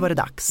sedan, så nu var det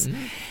dags.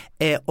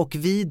 Och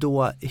vi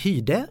då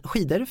hyrde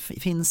skidor,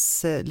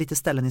 finns lite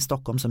ställen i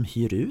Stockholm som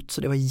hyr ut,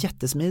 så det var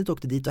jättesmidigt,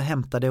 åkte dit och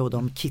hämtade, och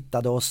de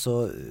kittade oss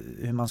och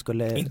hur man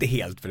skulle... Inte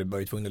helt, för det var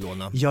ju tvungen att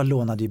låna. Jag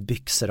lånade ju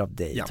byxor av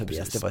dig, Tobias,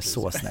 precis, det var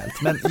så snällt.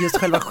 Men just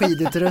själva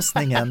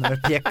skidutrustningen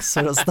med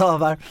pjäxor och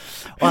stavar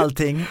och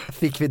allting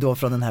fick vi då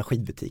från den här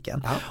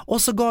skidbutiken.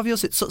 Och så gav vi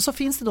oss ut, så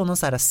finns det då någon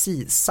sån här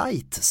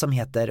sajt som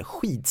heter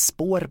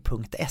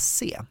skidspår.se.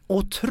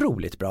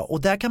 Otroligt bra,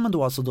 och där kan man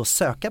då alltså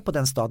söka på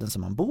den staden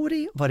som man bor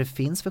i, vad det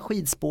finns för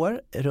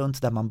skidspår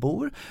runt där man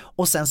bor,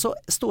 och sen så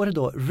står det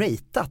då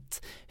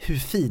ratat hur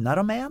fina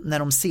de är, när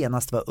de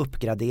senast var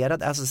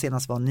uppgraderade, alltså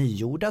senast var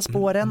nygjorda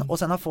spåren, och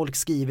sen har folk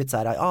skrivit så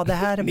här, ja det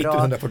här är bra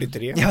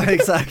 1943. Ja,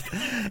 exakt,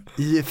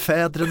 i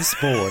fädrens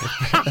spår.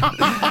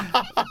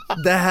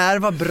 Det här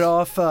var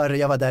bra före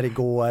jag var där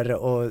igår,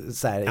 och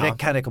så här,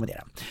 kan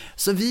rekommendera.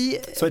 Så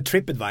ett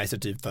TripAdvisor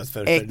typ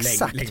för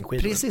exakt,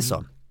 längdskidor. Precis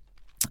så.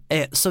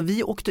 Så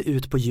vi åkte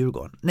ut på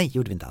Djurgården. Nej,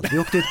 gjorde vi inte alls. Vi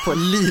åkte ut på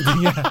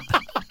Lidingö.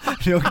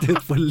 Vi åkte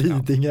ut på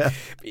Lidingö.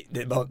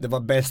 Det var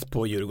bäst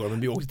på Djurgården,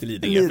 men vi åkte till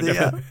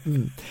Lidingö.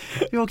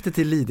 Vi åkte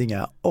till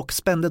Lidingö och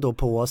spände då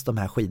på oss de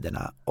här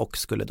skidorna och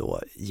skulle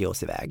då ge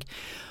oss iväg.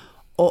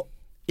 Och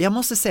jag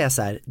måste säga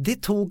så här,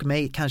 det tog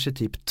mig kanske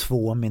typ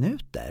 2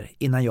 minuter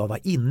innan jag var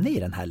inne i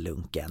den här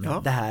lunken.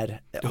 Ja. Det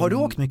här, har du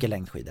åkt mycket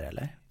längdskidor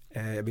eller?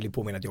 Jag vill ju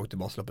påminna att jag åkte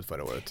Vasaloppet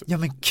förra året. Ja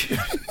men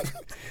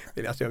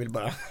gud. Alltså jag vill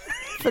bara...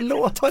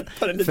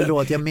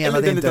 Förlåt, jag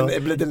menade inte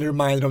en liten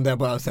reminder om det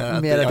bara så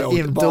här. Menade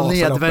inte att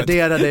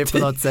nedvärdera dig på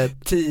något sätt.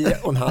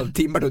 10,5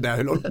 timmar då där.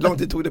 Hur lång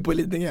tid tog det på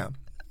Lidingö?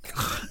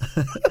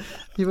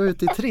 Vi var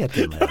ute i 3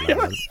 timmar i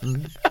alla fall.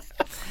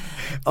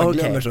 Man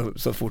glömmer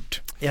så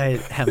fort. Jag är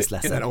hemskt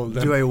ledsen.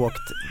 Du har ju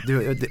åkt,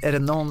 är det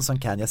någon som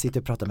kan? Jag sitter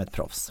och pratar med ett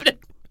proffs.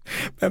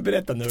 Men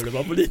berätta nu hur det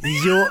var på Lidingö.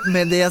 Jo,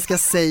 men det jag ska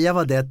säga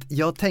var det att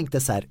jag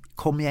tänkte så här,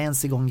 kommer jag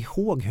ens igång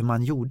ihåg hur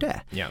man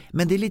gjorde? Ja.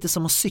 Men det är lite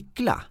som att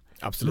cykla.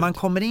 Absolut. Man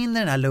kommer in i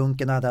den här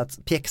lunken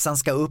att pjäxan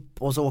ska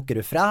upp och så åker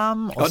du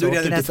fram. Och så du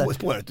är redan ute på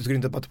spåret, du skulle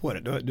inte bara på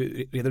det.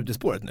 Du är redan ute i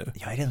spåret nu.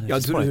 Jag är redan ute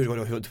i spåret.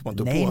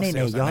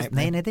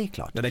 Nej, det är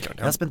klart. Ja, det är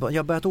klart, ja. Jag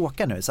har börjat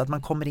åka nu så att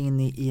man kommer in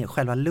i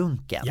själva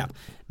lunken. Ja.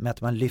 Med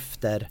att man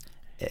lyfter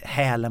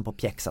hälen på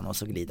pjäxan och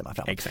så glider man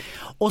fram. Exakt.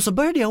 Och så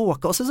började jag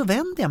åka och så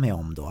vände jag mig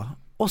om då.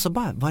 Och så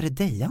bara, var det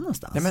Dejan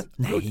någonstans?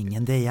 Nej,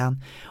 ingen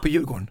Dejan. På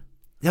Djurgården?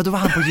 Ja, då var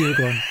han på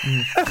Djurgården.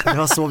 Det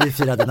var så vi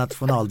firade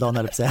nationaldagen,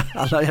 eller säga,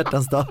 alla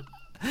hjärtans dag.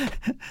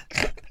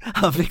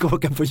 Han fick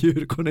åka på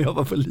Djurgården och jag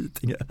var på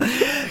Lidingö.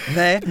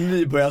 Nej.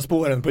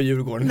 Nybörjarspåren på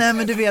Djurgården. Nej,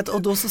 men du vet,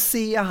 och då så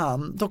ser jag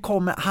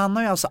han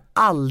har ju alltså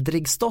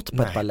aldrig stått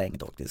på ett par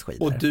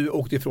längdåkningsskidor. Och du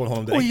åkte ifrån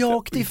honom direkt. Och jag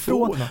åkte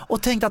ifrån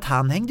och tänkte att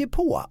han hängde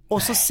på.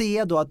 Och så ser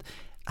jag då att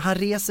han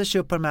reser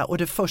sig upp på de här och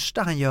det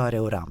första han gör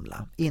är att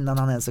ramla innan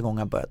han ens en gång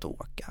har börjat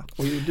åka.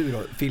 Och du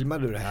då?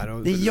 Filmade du det här?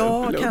 Och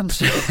ja,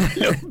 kanske.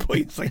 På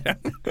Instagram.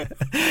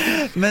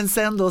 Men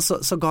sen då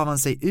så gav han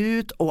sig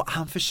ut och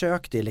han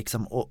försökte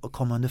liksom att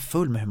komma under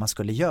full med hur man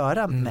skulle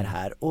göra med det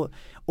här.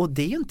 Och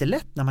det är ju inte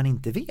lätt när man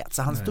inte vet.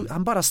 Så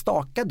han bara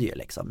stakade ju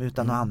liksom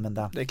utan att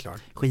använda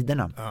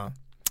skidorna. Ja.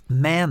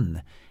 Men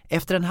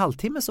efter en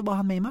halvtimme så var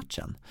han med i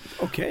matchen.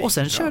 Okay, och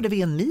sen körde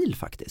vi en mil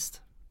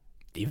faktiskt.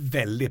 Det är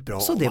väldigt bra.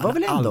 Så det var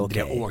väl ändå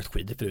aldrig åkt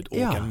skidor förut.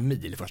 Åka en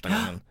mil första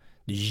gången.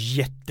 Det är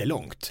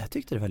jättelångt. Jag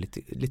tyckte det var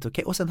lite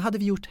okej. Och sen hade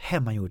vi gjort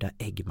hemmagjorda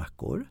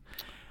äggmackor.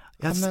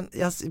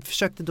 Jag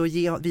försökte då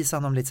visa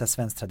honom lite så här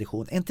svensk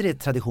tradition. Är inte det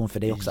tradition för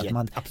dig också?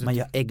 Att man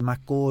gör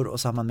äggmackor och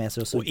så har man med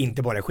sig och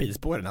inte bara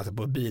skidspåren, alltså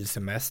på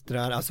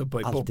bilsemestrar, alltså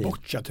på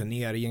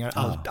boccia-turneringar,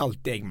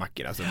 alltid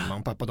äggmackor. Alltså mamma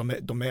och pappa,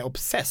 de är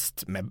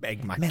obsessed med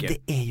äggmackor. Men det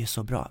är ju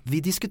så bra.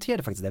 Vi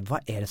diskuterade faktiskt det. Vad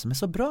är det som är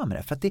så bra med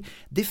det? För att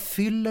det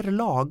fyller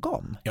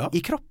lagom i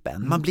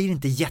kroppen. Man blir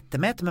inte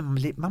jättemätt,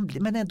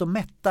 men ändå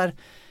mättar.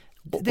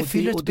 Det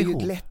fyller ett behov.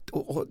 Det är lätt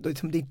och det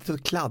är inte så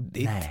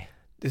kladdigt. Nej.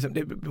 Det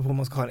är på om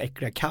man ska ha en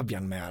äckliga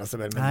kavian med. Alltså,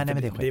 men det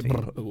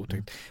är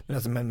otäckt. Men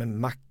alltså med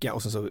macka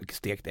och så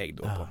stekt ägg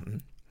då på.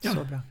 Ja,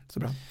 så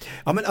bra.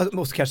 Ja, men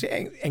måste kanske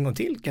en gång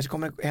till. Kanske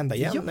kommer det hända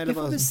igen. Ja, eller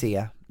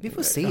vi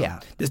får se. Ja.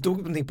 Det stod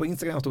någonting på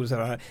Instagram, stod det så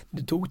här,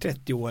 det tog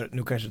 30 år,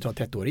 nu kanske det tar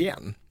 30 år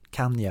igen.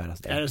 Kan göras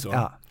det. Är det så?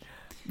 Ja.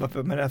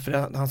 Varför? Men för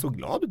han såg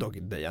glad ut dock,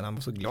 Dejan. Han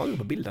var så glad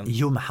på bilden.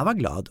 Jo, men han var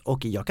glad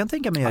och jag kan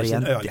tänka mig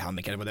igen. Öl i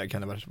handen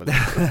kan det vara.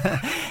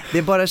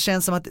 Det bara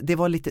känns som att det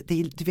var lite,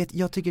 du vet,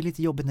 jag tycker det är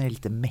lite jobbigt när det är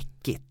lite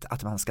mäckigt.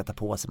 Att man ska ta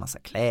på sig massa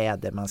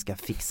kläder, man ska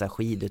fixa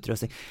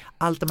skidutrustning.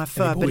 Allt de här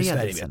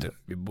förberedelserna.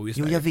 Vi bor i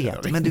Sverige. Jo, jag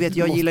vet. Men du vet,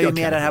 jag gillar ju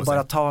mer det här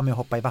bara ta mig och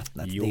hoppa i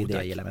vattnet. Jo, det är det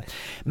jag gillar med.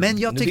 Men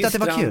jag tyckte att det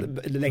var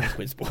kul.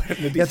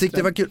 Jag tyckte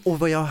det var kul. Och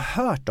vad jag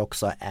har hört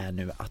också är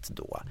nu att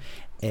då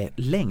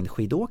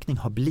längdskidåkning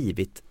har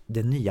blivit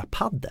det nya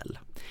paddel.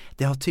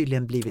 Det har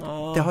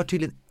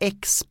tydligen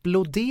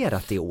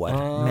exploderat i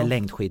år med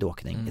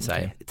längdskidåkning i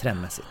Sverige,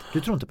 trendmässigt.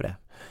 Du tror inte på det?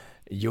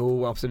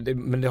 Jo, absolut.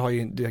 Men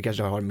det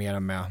kanske har mer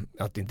med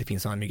att det inte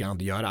finns så mycket annat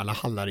att göra. Alla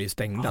hallar är ju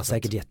stängda. Ja,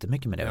 säkert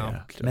jättemycket med det att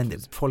göra. Men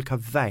folk har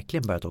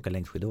verkligen börjat åka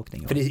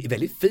längdskidåkning. För det är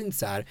väldigt fint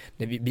så här.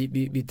 När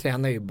vi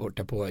tränar ju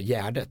borta på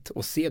Gärdet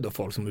och ser då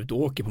folk som är ute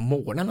och åker på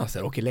morgnarna så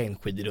här, åker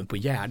längdskidor runt på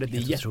Gärdet. Det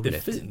är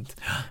jättefint.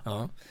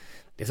 Ja.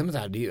 Det är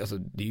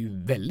som det är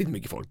ju väldigt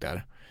mycket folk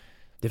där.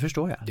 Det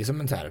förstår jag. Det är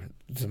som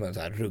en så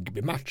här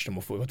rugbymatch som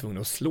man får vara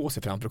tvungen att slå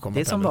sig fram för att komma.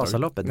 Det är som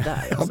Vasaloppet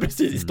där. Ja,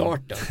 precis i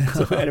starten.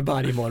 Så är det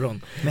varje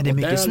morgon. Men det är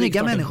mycket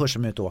snygga människor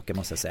som är ute och åker,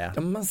 måste jag säga.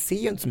 Ja, man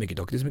ser ju inte så mycket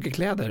dock. Det är så mycket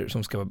kläder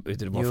som ska vara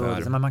ute och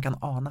vara för. Men man kan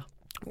ana.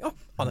 Ja,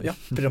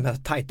 för de här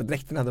tajta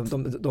dräkterna,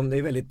 de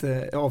är väldigt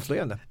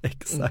avslöjande.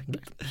 Exakt.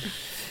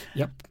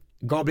 Ja.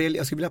 Gabriel,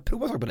 jag skulle vilja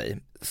prova sak på dig.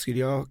 Skulle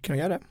jag kunna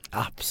göra det?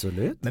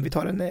 Absolut. Men vi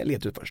tar en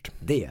ledtråd först.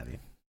 Det gör vi.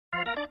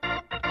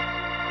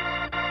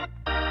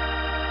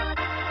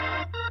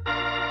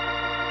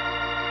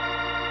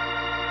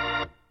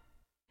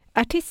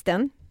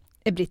 Artisten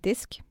är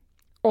brittisk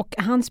och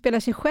han spelar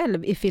sig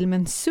själv i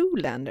filmen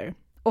Zoolander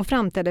och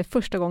framträdde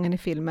första gången i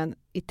filmen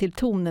till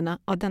tonerna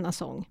av denna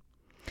sång.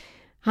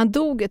 Han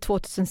dog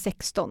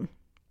 2016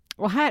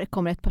 och här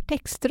kommer ett par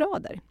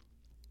textrader.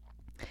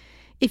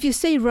 If you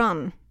say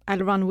run,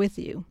 I'll run with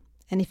you.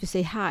 And if you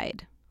say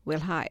hide,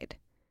 will hide.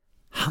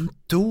 Han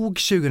dog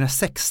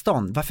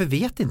 2016. Varför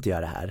vet inte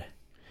jag det här?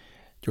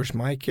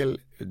 George Michael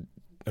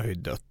har ju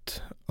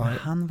dött. Men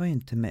han var ju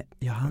inte med.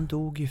 Ja, han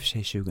dog ju för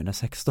sig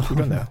 2016.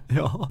 Gjorde han det?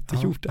 Ja,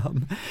 det gjorde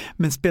han.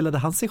 Men spelade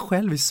han sig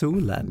själv i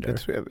Zoolander? Det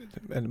tror jag.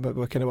 Men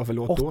vad kan det vara för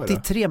låt då?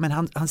 83, men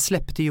han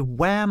släppte ju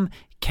Wham!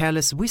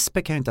 Careless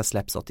Whisper kan ju inte ha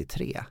släppts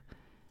 83.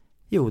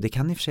 Jo, det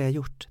kan ni för sig ha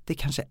gjort. Det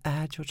kanske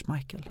är George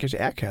Michael. Kanske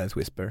är Careless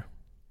Whisper.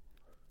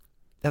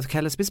 Alltså,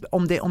 Careless Whisper.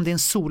 Om det är en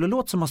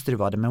sololåt så måste det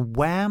vara det, men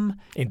Wham!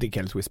 Inte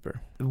Careless Whisper.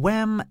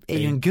 Wham! är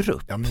ju en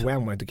grupp. Ja, men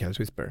Wham var inte Careless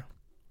Whisper.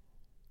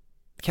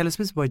 Careless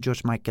Whisper var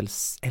George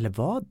Michaels, eller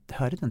vad?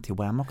 Hörde den till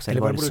Wham också?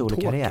 Eller var det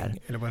solokarriär?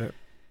 Eller var det...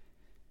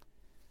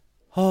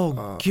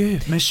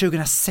 Gud, men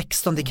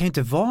 2016, det kan ju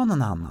inte vara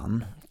någon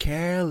annan.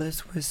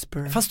 Careless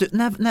Whisper. Fast du,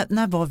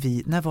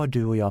 när var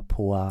du och jag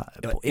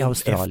i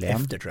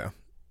Australien? Efter tror jag.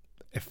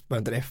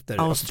 Efter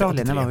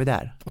Australien, 83. när var vi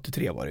där?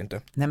 83 var det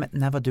inte. Nej, men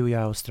när var du och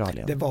jag i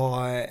Australien? Det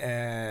var,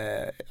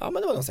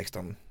 men det var de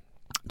 16.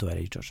 Då är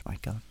det ju George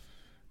Michael.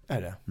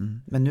 Är det?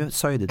 Men nu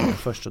sa ju du det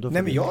först. Och då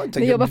Nej, men jag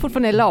Ni jobbar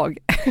fortfarande i lag.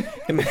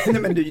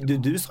 Nej,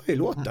 men du sa ju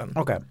låten.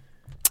 Okej.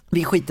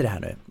 Vi skiter i det här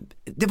nu.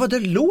 Det var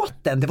den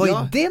låten, det var ju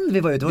den vi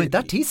var ute, det var inte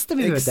artisten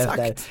vi var ute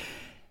efter.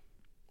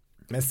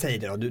 Men säg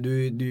det då,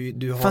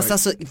 du har... Fast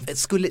alltså,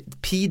 skulle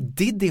P.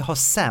 Diddy ha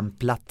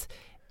samplat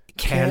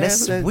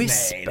Careless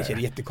Whisper? Nej, det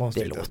känns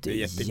jättekonstigt. Det låter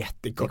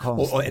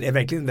jättekonstigt. Och är det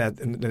verkligen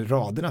de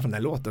raderna från den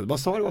här låten? Vad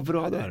sa du var för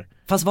rader?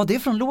 Fast var det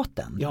från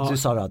låten? Ja, du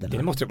sa raderna.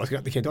 Det måste det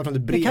kan inte vara från det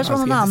brev. Det kanske var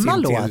någon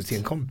annan låt.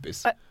 Sin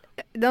kompis.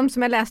 De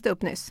som jag läste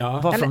upp nyss.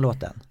 Ja. Vad från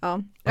låten?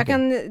 Ja. Jag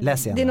kan,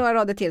 läs igen. Det är några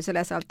rader till så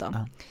läs allt då.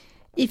 Ja.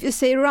 If you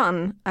say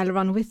run, I'll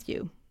run with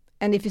you.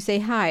 And if you say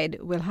hide,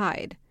 we'll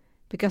hide.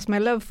 Because my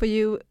love for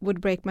you would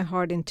break my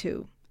heart in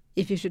two.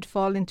 If you should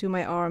fall into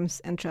my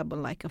arms and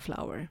tremble like a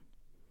flower.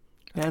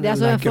 Det är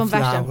alltså från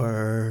versen.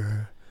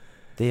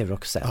 Det är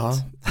Roxette. Ja.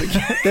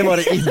 Det var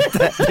det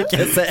inte, det kan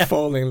jag säga.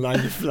 Falling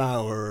like a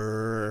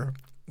flower.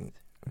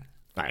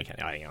 Nej,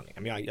 jag har ingen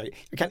aning.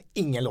 Jag kan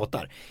ingen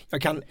låtar.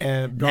 Jag kan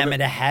bra, men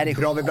det här är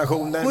bra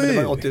vibrationer, men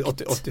det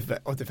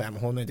var 85.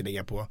 Hon har inte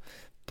legat på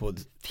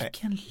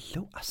vilken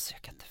låt? Alltså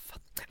jag kan inte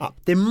fatta. Ja.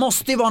 Det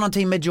måste ju vara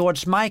någonting med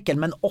George Michael,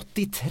 men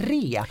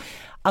 83.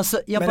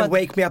 Alltså, men bara...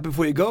 Wake Me Up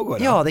Before You Go,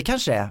 eller? Ja, det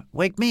kanske är.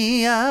 Wake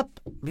Me Up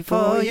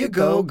Before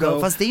You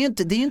Go. Fast det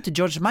är ju inte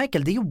George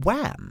Michael, det är ju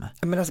Wham.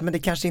 Men det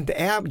kanske inte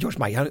är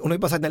George Michael. Hon har ju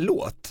bara sagt en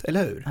låt,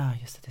 eller hur? Ja,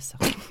 just det är så.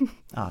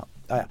 ja.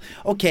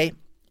 Okej.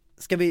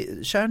 Ska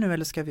vi köra nu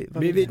eller ska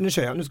vi? Nu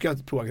kör jag, nu ska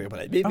jag prova på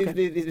dig.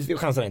 Vi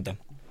chansar inte.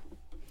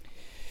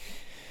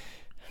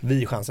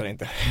 Vi chansar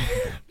inte.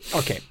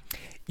 Okej.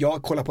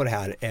 Jag kollar på det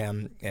här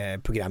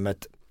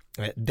programmet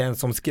Den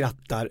som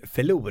skrattar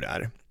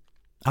förlorar.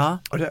 Ja.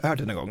 Har du hört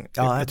det någon gång?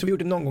 Ja. Jag tror vi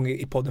gjorde det någon gång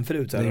i podden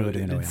förut så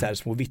här, så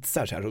små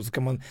vitsar så här, och så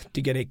kan man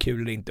tycka det är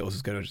kul eller inte och så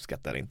ska du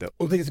skratta eller inte.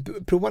 Och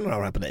prova några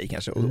av det här på dig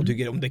kanske och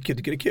tycker om det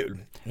tycker det är kul.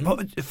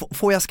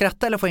 Får jag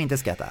skratta eller får jag inte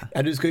skratta?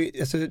 Ja, du ska ju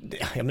alltså,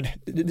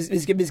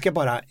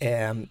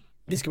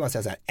 vi ska bara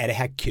säga så här, är det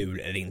här kul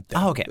eller inte?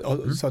 Okay.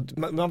 Så att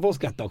man får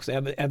skratta också,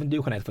 även du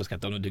Jeanette får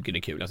skratta om du tycker det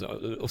är kul alltså,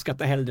 och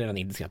skratta hellre än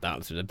inte skratta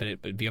alls.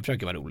 Jag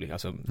försöker vara rolig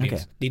alltså, det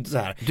är inte så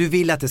här. Du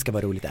vill att det ska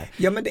vara roligt där?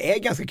 Ja, men det är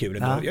ganska kul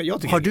ändå.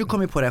 Jag har du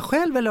kommit på det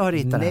själv eller har du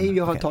hittat Nej,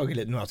 jag har tagit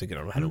lite några stycken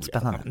av de här roliga.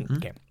 Spännande.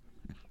 Okay.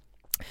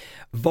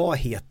 Vad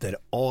heter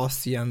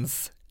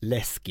Asiens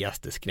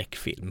läskigaste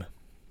skräckfilm?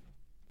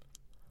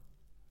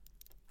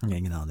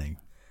 Ingen aning.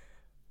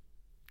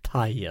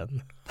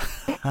 Thaien.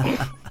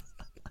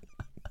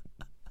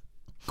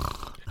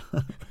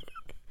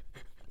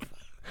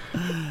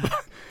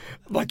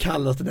 Vad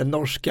kallas det när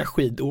norska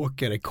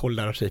skidåkare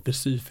kollar sig för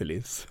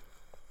syfilis?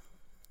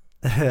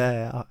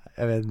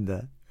 Jag vet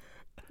inte.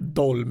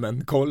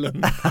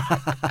 Dolmenkollen.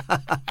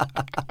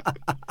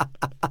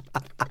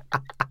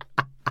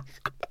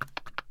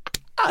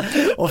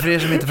 Och för er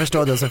som inte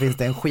förstår det så finns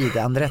det en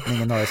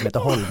skidanrättning i Norge som heter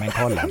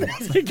Holmenkollen.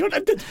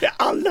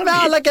 Men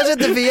alla kanske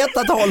inte vet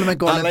att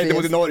Holmenkollen finns. Alla är inte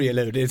mot i Norge,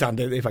 eller hur? Det är sant,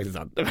 det är faktiskt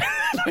sant.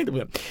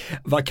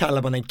 Vad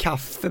kallar man en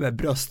kaffe med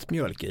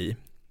bröstmjölk i?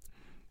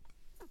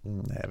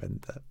 Nej, jag vet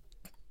inte.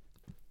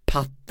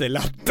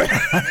 Pattelatte.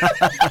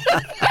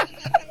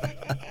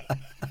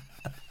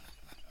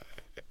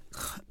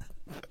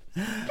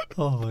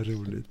 Vad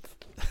roligt.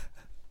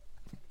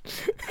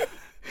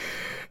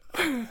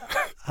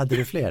 Hade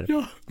du fler?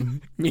 Ja.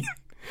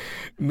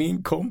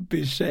 Min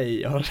kompis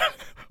tjej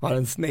har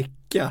en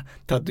snäcka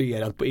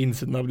tatuerat på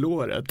insidan av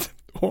låret.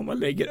 Och om man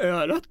lägger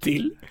örat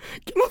till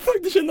kan man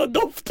faktiskt känna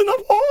doften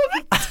av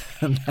havet.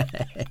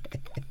 Nej.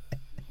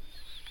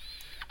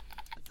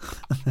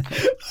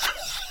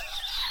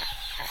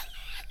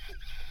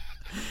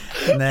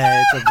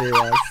 Nej,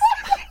 Tobias.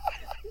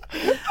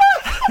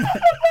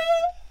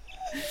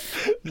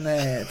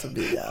 Nej,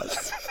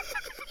 Tobias.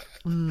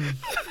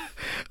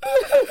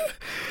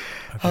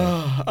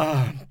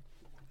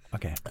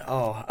 Okej.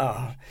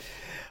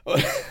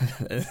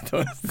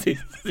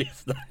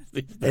 Sista.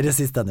 Är det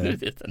sista nu?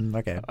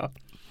 Okej.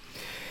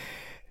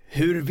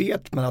 Hur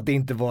vet man att det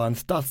inte var en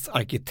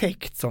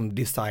stadsarkitekt som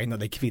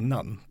designade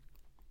kvinnan?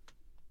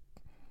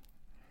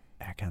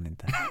 Jag kan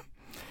inte.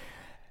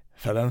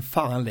 För vem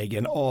fan lägger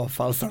en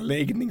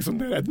avfallsanläggning som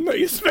det är ett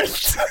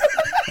nöjesfält?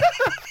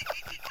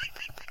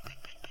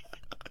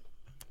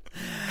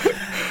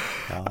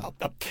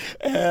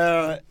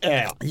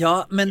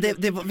 Ja, men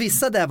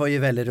vissa där var ju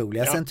väldigt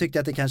roliga. Sen tyckte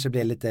jag att det kanske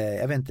blev lite,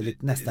 jag vet inte,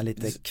 nästan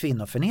lite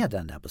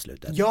kvinnoförnedrande här på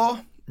slutet. Ja,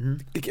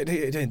 det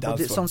är inte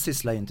alls så. Sånt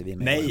sysslar ju inte vi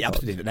med. Nej,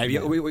 absolut inte. Nej,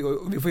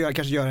 vi får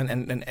kanske göra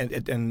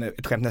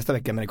ett skämt nästa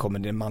vecka när det kommer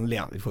det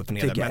manliga. Vi får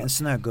förnedra. Tycker jag, en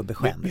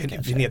snögubbeskämt.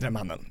 Vi förnedrar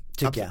mannen.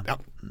 Tycker jag. Ja.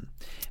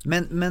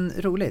 Men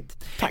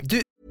roligt. Tack.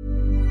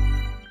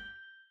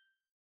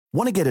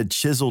 Want to get a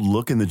chiseled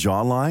look in the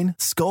jawline?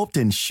 Sculpt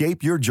and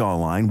shape your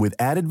jawline with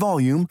added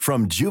volume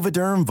from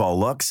Juvederm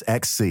Volux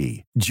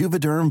XC.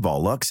 Juvederm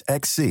Volux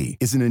XC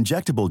is an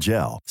injectable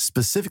gel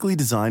specifically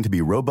designed to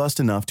be robust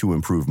enough to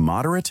improve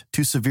moderate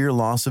to severe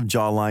loss of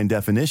jawline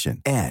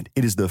definition. And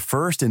it is the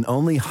first and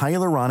only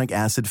hyaluronic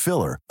acid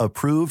filler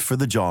approved for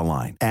the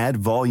jawline. Add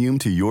volume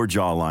to your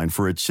jawline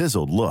for a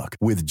chiseled look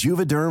with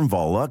Juvederm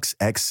Volux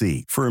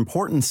XC. For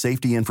important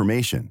safety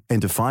information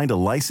and to find a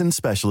licensed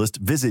specialist,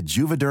 visit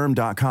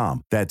juvederm.com.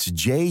 That's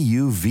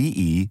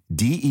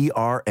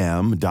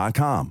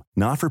JUVEDERM.com.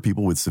 Not for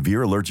people with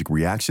severe allergic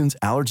reactions,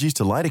 allergies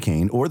to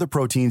lidocaine, or the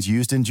proteins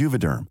used in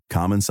Juvederm.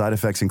 Common side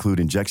effects include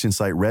injection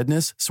site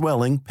redness,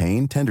 swelling,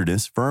 pain,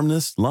 tenderness,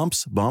 firmness,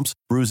 lumps, bumps,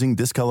 bruising,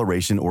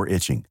 discoloration, or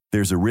itching.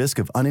 There's a risk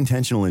of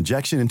unintentional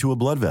injection into a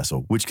blood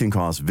vessel, which can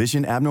cause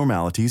vision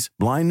abnormalities,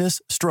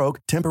 blindness, stroke,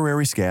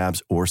 temporary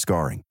scabs, or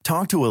scarring.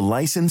 Talk to a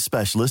licensed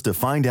specialist to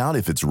find out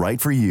if it's right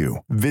for you.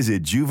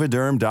 Visit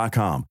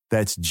Juvederm.com.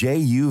 That's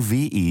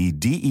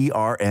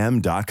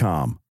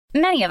JUVEDERM.com.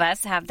 Many of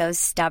us have those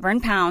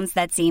stubborn pounds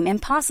that seem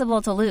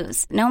impossible to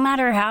lose, no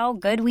matter how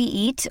good we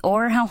eat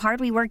or how hard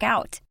we work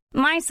out.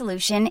 My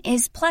solution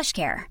is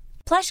PlushCare.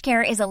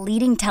 PlushCare is a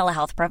leading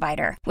telehealth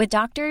provider with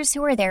doctors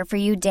who are there for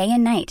you day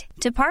and night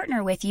to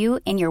partner with you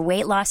in your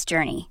weight loss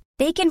journey.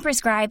 They can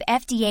prescribe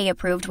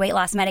FDA-approved weight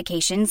loss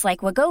medications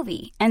like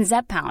Wegovy and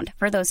Zepbound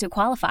for those who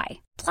qualify.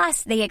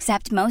 Plus, they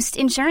accept most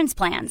insurance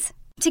plans.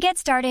 To get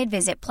started,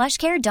 visit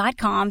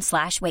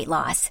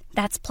plushcare.com/weightloss.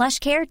 That's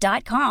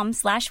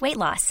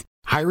plushcare.com/weightloss.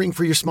 Hiring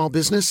for your small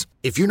business?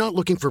 If you're not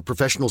looking for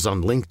professionals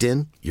on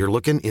LinkedIn, you're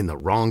looking in the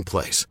wrong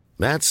place.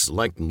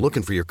 That's like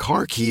looking for your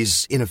car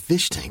keys in a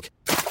fish tank.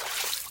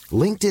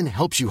 LinkedIn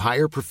helps you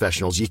hire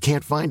professionals you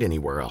can't find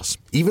anywhere else,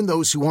 even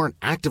those who aren't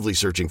actively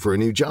searching for a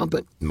new job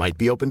but might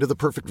be open to the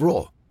perfect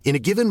role. In a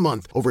given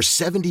month, over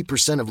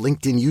 70% of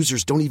LinkedIn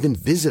users don't even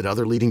visit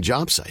other leading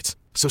job sites.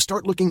 So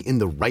start looking in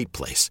the right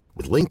place.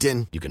 With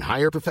LinkedIn, you can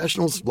hire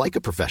professionals like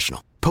a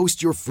professional.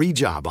 Post your free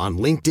job on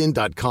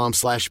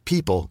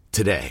linkedin.com/people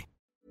today.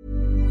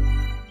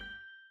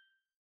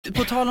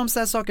 På tal om så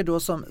här saker då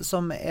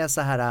som är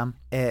så här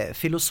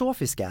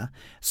filosofiska,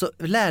 så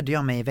lärde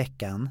jag mig i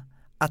veckan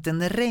att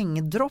en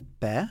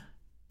regndroppe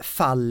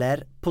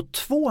faller på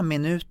 2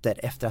 minuter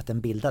efter att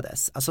den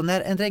bildades. Alltså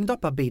när en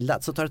regndroppe har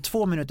bildats så tar det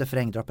 2 minuter för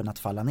regndroppen att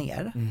falla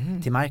ner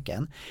till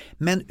marken.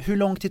 Men hur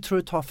lång tid tror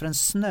du tar för en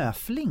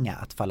snöflinga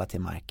att falla till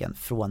marken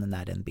från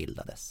när den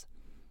bildades?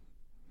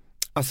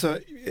 Alltså,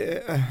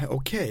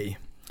 okej.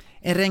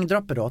 En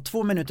regndroppe då,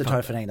 2 minuter tar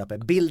det för en regndroppe.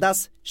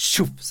 Bildas,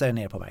 tjoff, så är den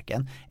ner på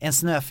marken. En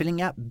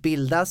snöflinga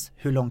bildas,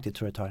 hur lång tid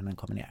tror du tar innan den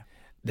kommer ner?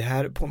 Det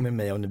här påminner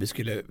mig om när vi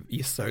skulle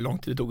gissa hur lång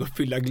tid det tog att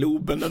fylla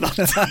Globen en natt.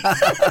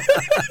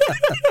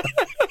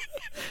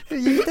 Hur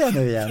gick det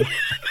nu igen?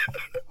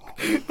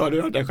 Har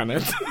du hört det,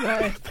 Jeanette?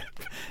 Nej.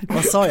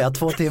 Vad sa jag?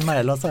 2 timmar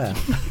eller vad sa jag?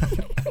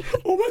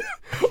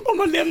 Om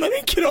man lämnar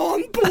en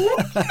kran på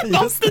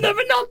natten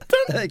över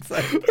natten.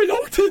 Exakt. Hur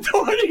lång tid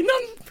tar det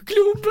innan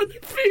Globen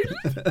är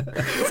fylld?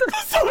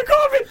 Så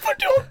gav vi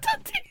 48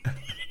 timmar.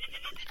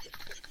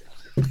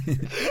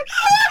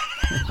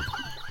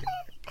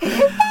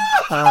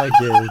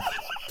 Gud.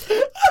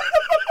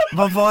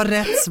 Vad var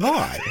rätt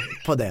svar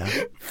på det?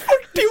 40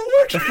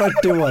 år.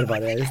 40 år var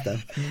det, just det.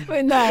 Det var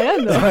ju nära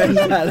ändå.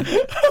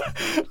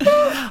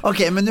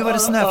 Okej, men nu var det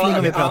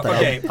snöflingor vi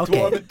pratade om.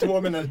 Okej.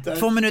 2 minuter.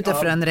 2 minuter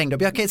för en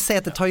regndroppe. Jag kan ju säga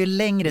att det tar ju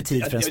längre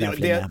tid för en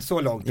snöflinga. Det är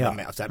så långt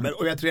med.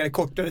 Och jag tror det är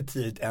kortare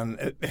tid än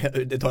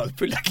det tar att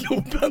fylla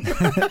Globen.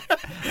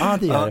 Ja,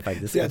 det gör det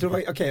faktiskt. Så jag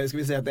tror, okej, ska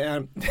vi säga att det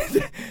är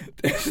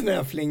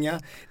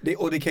snöflinga.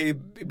 Och det kan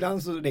ju,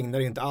 ibland så regnar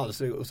det inte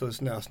alls och så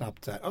snö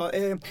snabbt så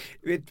här.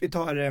 Vi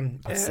tar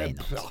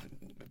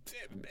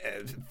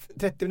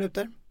 30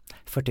 minuter.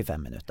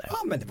 45 minuter. Ja,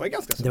 men det var ju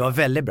ganska så. Det var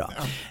väldigt bra.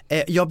 Ja.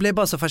 Jag blev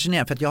bara så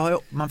fascinerad för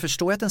att man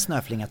förstår att en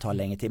snöflinga tar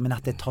längre tid, men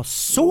att det tar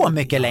så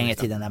mycket längre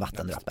tid än en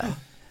vattendroppe.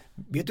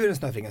 Vet du hur en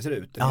snöflinga ser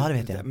ut? Ja, det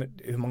vet jag. Men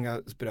hur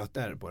många spröt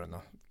är det på den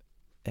då?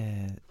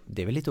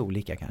 Det är väl lite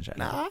olika kanske?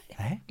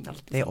 Nej.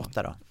 Det är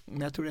 8 då.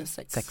 Jag tror det är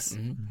 6.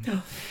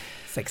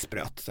 6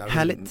 spröt.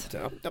 Härligt.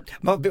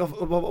 Vad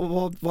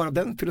var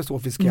den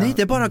filosofiska? Nej,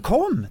 det bara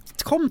kom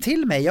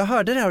till mig. Jag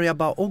hörde det här och jag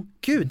bara, åh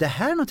gud, det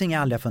här är någonting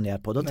jag aldrig har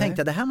funderat på. Då tänkte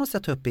jag, det här måste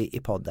jag ta upp i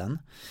podden.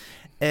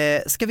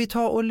 Ska vi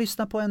ta och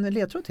lyssna på en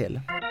ledtråd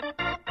till?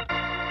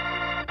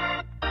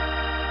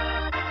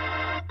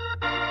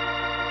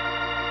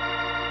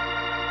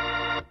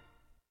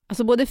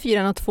 Alltså både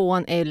 4 och 2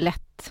 är ju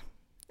lätt.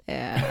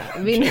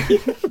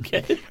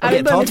 Okej,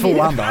 ta 2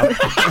 då.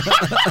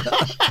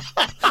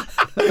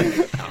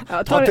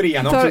 Ja, ta 3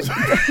 också.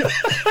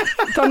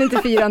 Ta ni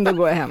inte 4, då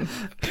går jag hem.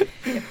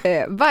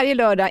 Varje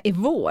lördag i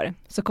vår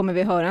så kommer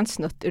vi höra en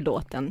snutt ur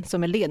låten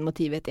som är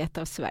ledmotivet i ett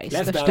av Sveriges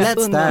största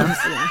Let's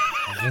Dance.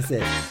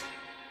 Precis.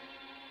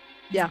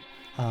 Ja.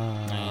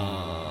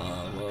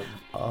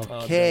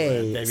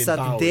 Okej,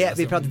 så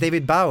vi pratar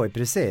David Bowie,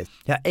 precis.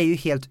 Jag är ju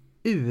helt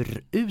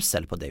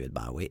urusel på David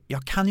Bowie.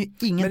 Jag kan ju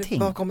ingenting.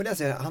 Men vad kommer det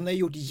sig? Han har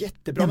gjort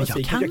jättebra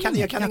musik.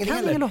 Jag kan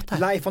ingen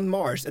låtar. Life on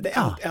Mars, det är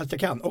allt jag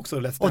kan. Också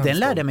Let's Dance. Och den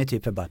lärde jag mig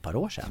typ för bara ett par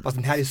år sedan. Fast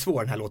den här är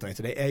svår, den här låten.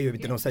 Så det är ju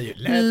inte någon säger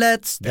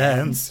Let's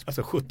Dance.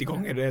 Alltså 70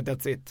 gånger,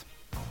 that's it.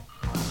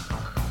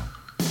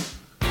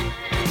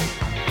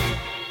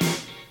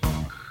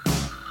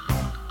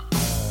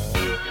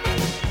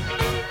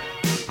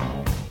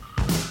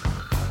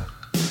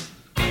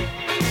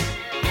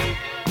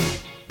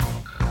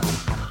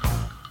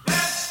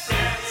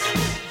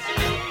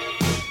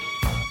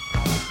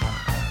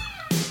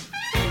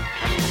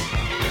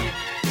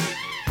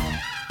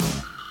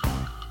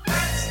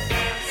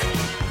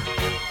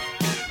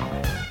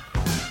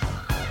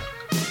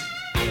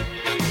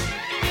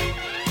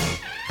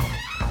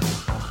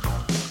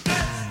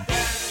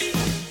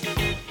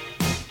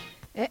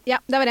 Ja,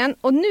 det var den.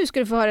 Och nu ska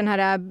du få höra den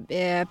här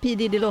P.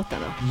 Diddy-låten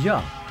då.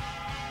 Ja.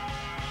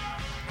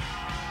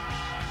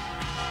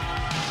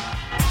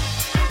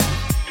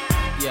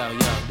 Yo,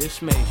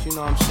 this makes, you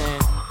know what I'm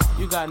saying?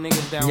 You got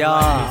niggas that You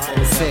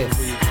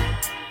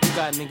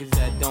got niggas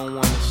that don't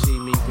want to see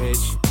me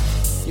rich.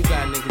 You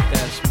got niggas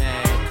that's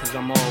mad cause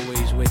I'm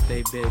always with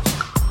they bitch.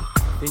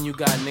 Then you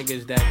got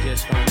niggas that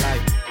just don't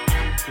like me.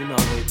 You know,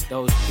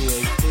 those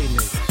PhD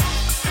niggas.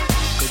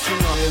 But you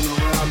know, been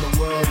around the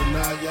world and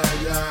now,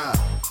 yeah.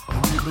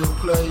 And you been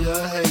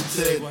player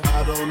hated.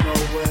 I don't know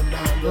when,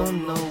 I don't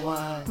know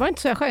why. Var det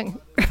inte så jag sjöng?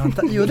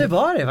 Jo, det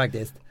var det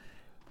faktiskt.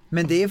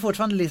 Men det är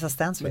fortfarande Lisa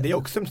Stansfield. Men det är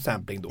också en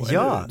sampling då.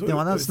 Ja, det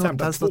var han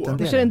snott en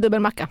del. Så är det en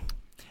dubbelmacka.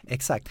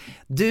 Exakt.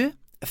 Du,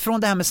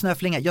 från det här med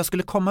snöflingar, jag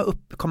skulle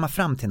komma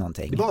fram till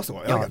någonting. Det var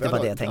så? Ja, det var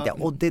det jag tänkte.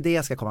 Och det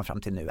jag ska komma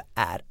fram till nu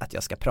är att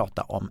jag ska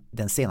prata om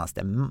den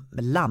senaste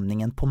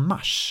landningen på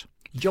Mars.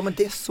 Ja, men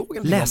det såg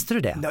jag. Läste du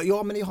det?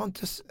 Ja, men jag har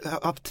inte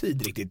haft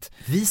tid riktigt.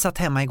 Vi satt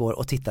hemma igår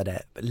och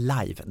tittade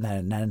live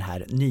när den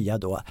här nya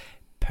då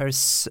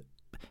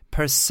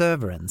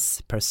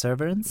Perseverance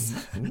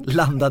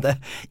landade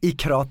i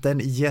kratern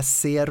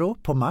Jezero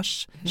på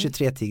Mars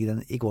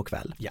 23-tiden igår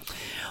kväll. Ja.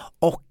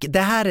 Och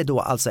det här är då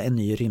alltså en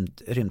ny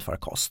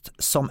rymdfarkost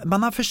som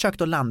man har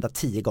försökt att landa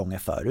 10 gånger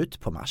förut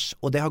på Mars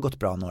och det har gått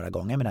bra några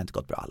gånger men det har inte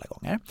gått bra alla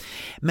gånger.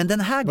 Men den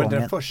här gången... Var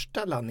det den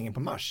första landningen på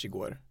Mars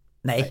igår?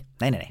 Nej.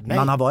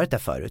 Man har varit där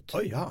förut.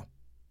 Oj, ja.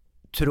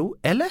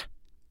 Eller?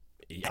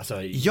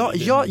 Alltså,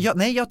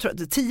 jag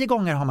tror 10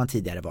 gånger har man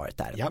tidigare varit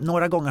där. Ja.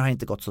 Några gånger har det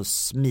inte gått så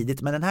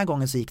smidigt, men den här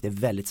gången så gick det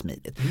väldigt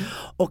smidigt.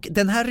 Och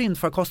den här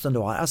rymdfarkosten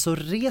då har alltså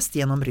rest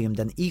genom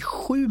rymden i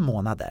 7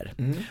 månader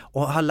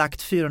och har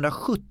lagt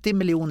 470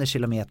 miljoner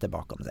kilometer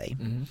bakom sig.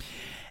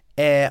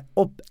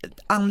 Och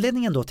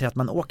anledningen då till att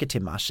man åker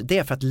till Mars, det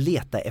är för att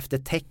leta efter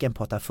tecken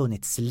på att det har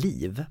funnits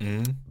liv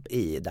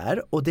i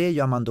där. Och det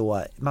gör man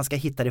då, man ska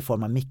hitta det i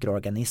form av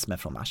mikroorganismer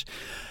från Mars.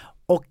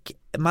 Och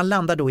man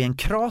landar då i en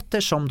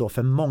krater som då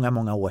för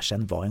många år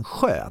sedan var en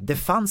sjö. Det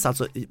fanns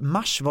alltså,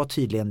 Mars var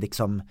tydligen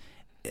liksom,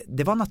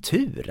 det var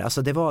natur.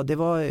 Alltså det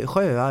var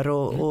sjöar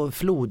och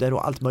floder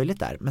och allt möjligt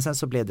där. Men sen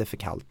så blev det för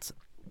kallt.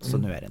 Så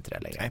nu är det inte det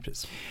längre. Nej,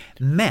 precis.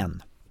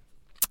 Men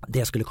det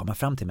jag skulle komma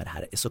fram till med det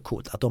här är så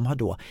coolt att de har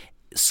då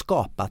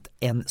skapat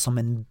som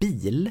en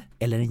bil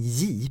eller en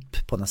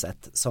jeep på något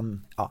sätt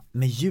som,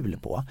 med hjul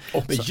på.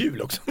 Och med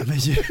hjul också. Med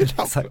hjul,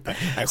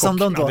 som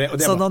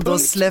de då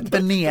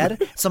släpper ner,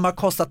 som har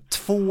kostat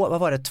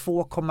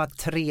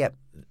 2,3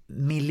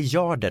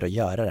 miljarder att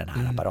göra den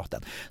här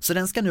apparaten. Så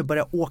den ska nu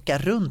börja åka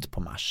runt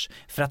på Mars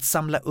för att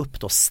samla upp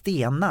då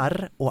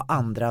stenar och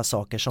andra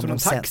saker som en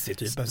taxi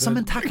typ. Som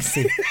en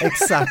taxi,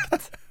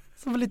 exakt.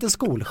 Som en liten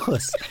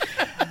skolskjuts.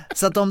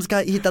 Så att de ska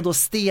hitta då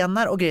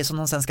stenar och grejer som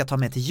de sen ska ta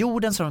med till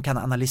jorden så de kan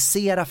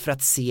analysera för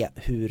att se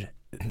hur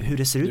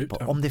det ser ut på,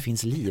 om det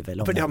finns liv.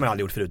 Eller för det har man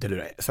aldrig gjort förut,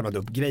 eller samlat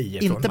upp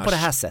grejer inte från Mars. På det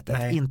här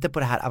sättet, inte på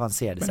det här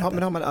avancerade sättet.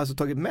 Men har man alltså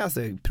tagit med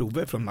sig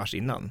prover från Mars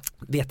innan?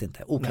 Vet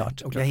inte,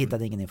 oklart. Jag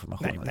hittade ingen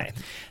information om det.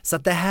 Så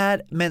att det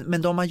här,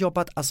 men de har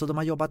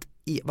jobbat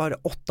i, var det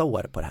 8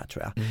 år på det här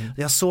tror jag.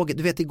 Jag såg,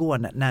 du vet igår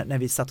när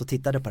vi satt och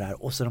tittade på det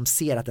här och så de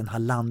ser att den har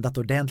landat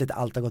ordentligt,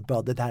 allt har gått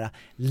bra, det där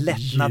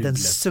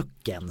lättnadens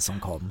sucken som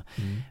kom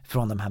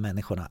från de här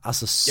människorna.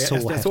 Alltså så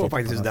häftigt. Jag såg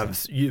faktiskt det där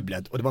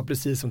jublet och det var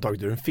precis som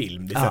taget ur en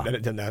film. Det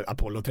är den där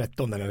Apollo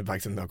 13 när den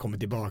faktiskt har kommit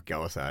tillbaka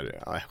och så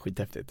här,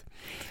 skithäftigt.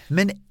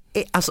 Men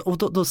alltså, och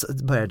då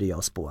började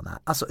jag spåna.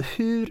 Alltså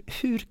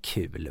hur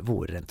kul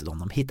vore det inte om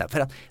de hittar? För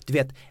att du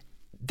vet,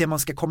 det man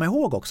ska komma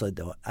ihåg också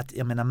då, att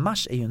jag menar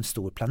Mars är ju en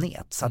stor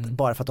planet, så att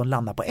bara för att de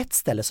landar på ett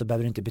ställe så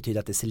behöver det inte betyda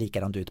att det ser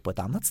likadant ut på ett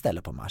annat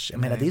ställe på Mars. Jag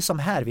menar, det är som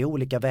här, vi har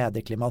olika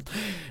väderklimat,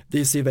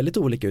 det ser väldigt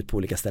olika ut på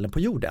olika ställen på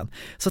jorden.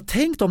 Så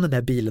tänk om den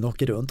där bilen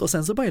åker runt och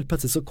sen så bara helt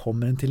plötsligt så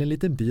kommer den till en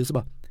liten by och så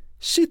bara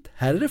shit,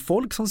 här är det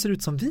folk som ser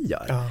ut som vi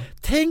gör. Ja.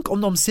 Tänk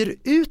om de ser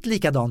ut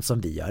likadant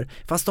som vi gör,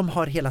 fast de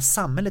har hela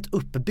samhället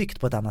uppbyggt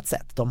på ett annat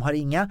sätt. De har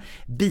inga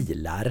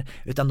bilar,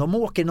 utan de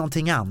åker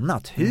någonting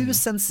annat.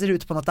 Husen ser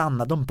ut på något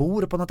annat, de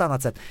bor på något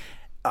annat sätt.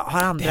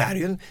 Har andra... Det här är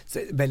ju en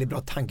väldigt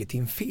bra tanke till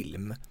en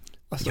film.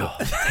 Alltså, ja,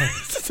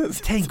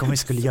 tänk om vi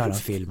skulle göra en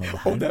film om det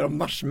här. Om det är om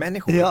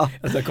marsmänniskor. Ja.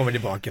 Alltså kommer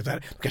tillbaka så här.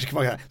 De kanske ska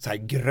vara så här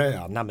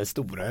gröna med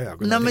stora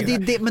ögon.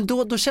 Nej, men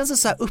då känns det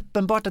så här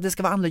uppenbart att det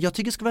ska vara annorlunda. Jag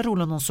tycker det ska vara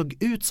roligt om de såg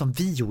ut som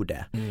vi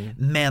gjorde.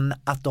 Men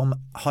att de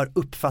har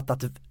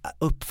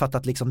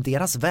uppfattat liksom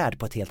deras värld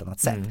på ett helt annat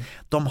sätt.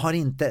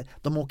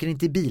 De åker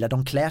inte i bilar,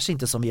 de klär sig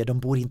inte som vi gör, de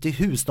bor inte i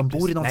hus, de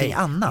bor i någonting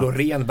annat.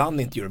 Loreen vann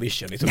inte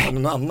Eurovision. Liksom.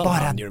 Någon annan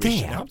bara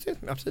Eurovision. det.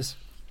 Ja, precis.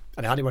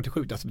 Ja, det hade varit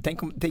sjukt. Alltså, tänk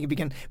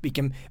vilken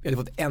vi hade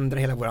fått ändra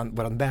hela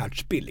våran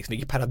världsbild. Liksom,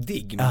 vilket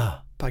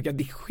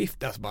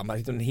paradigmskifte. Alltså, bara,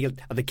 man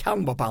att det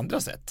kan vara på andra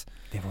sätt.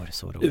 Det var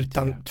så roligt.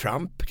 Utan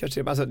Trump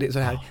kanske. Alltså, det är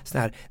sådana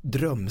här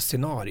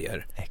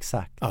drömscenarier.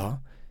 Exakt.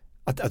 Ja.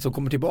 Att så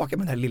kommer tillbaka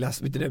med den här lilla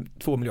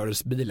 2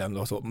 miljarders bilen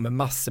och så, med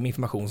massor med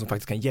information som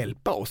faktiskt kan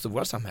hjälpa oss och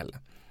våra samhälle.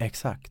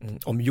 Exakt.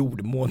 Om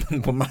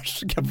jordmånen på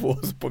Mars ska få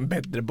oss på en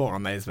bättre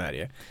bana i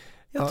Sverige.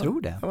 Jag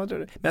tror det. Ja, jag tror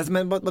det.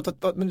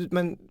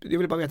 Men jag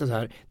vill bara veta så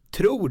här,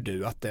 tror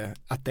du att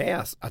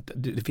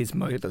det finns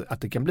möjlighet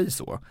att det kan bli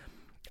så?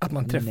 Att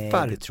man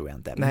träffar? Nej, det tror jag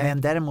inte. Nej.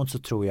 Men däremot så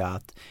tror jag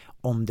att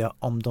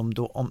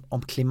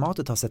om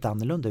klimatet har sett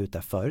annorlunda ut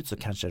där förut så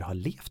kanske det har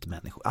levt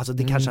människor. Alltså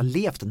det kanske har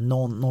levt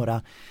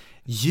några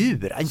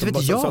djur, inte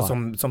vet jag.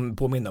 Som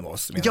påminner om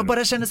oss. Jag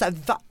bara känner så här,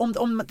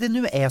 om det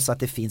nu är så att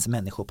det finns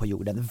människor på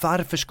jorden,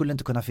 varför skulle det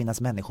inte kunna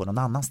finnas människor någon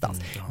annanstans?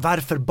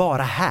 Varför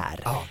bara här?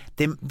 Ja.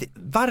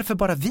 Varför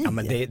bara vi? Ja,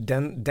 men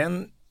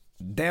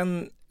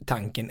den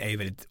tanken är ju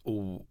väldigt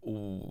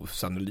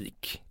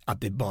osannolik.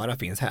 Att det bara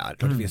finns här.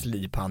 Det finns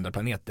liv på andra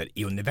planeter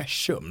i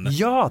universum.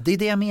 Ja, det är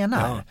det jag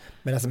menar.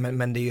 Ja,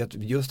 men det är ju att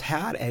just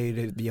här är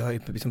ju vi har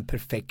ju liksom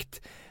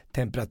perfekt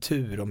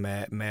temperatur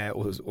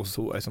och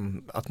så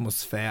som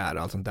atmosfär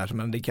och allt sånt där.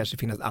 Men det kanske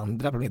finns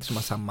andra planeter som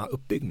har samma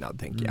uppbyggnad,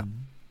 tänker jag.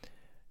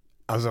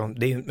 Alltså,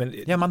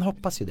 ja, man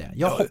hoppas ju det.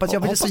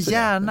 Jag ville så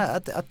gärna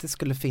att det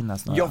skulle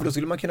finnas några. Ja, för då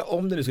skulle man kunna,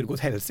 om det nu skulle gå åt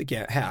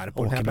helsike här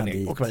på den här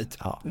planeten, åka dit.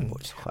 Ja,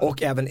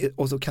 och även,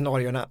 och så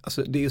Kanarierna,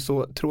 alltså det är ju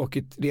så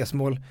tråkigt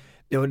resmål.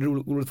 Det var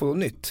roligt att få något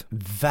nytt.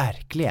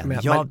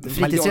 Verkligen.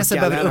 Fritidsresor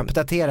behöver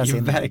uppdatera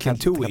sin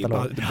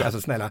katalog.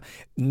 Alltså snälla,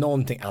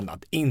 någonting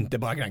annat. Inte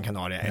bara Gran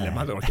Canaria eller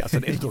Mallorca. Alltså,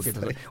 det är tråkigt.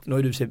 Nu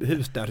har du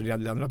hus där så det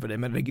är andra för dig.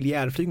 Men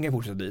reguljärflygningar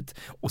fortsätter dit.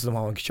 Och så de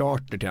har en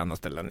charter till andra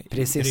ställen.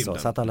 Precis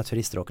så att alla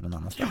turister åker någon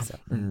annanstans.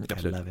 Ja.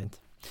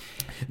 Absolut.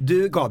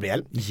 Du,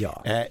 Gabriel.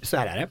 Ja. Så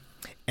här är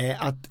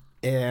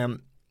det.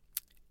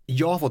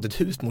 Jag har fått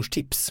ett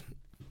husmorstips.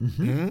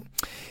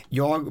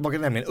 Jag vaknade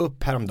nämligen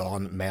upp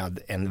häromdagen med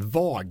en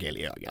vagel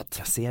i ögat.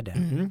 Jag ser det.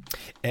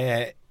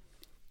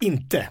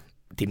 Inte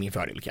till min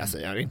fördel, kan jag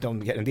säga. Inte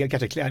om, en del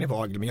kanske klär i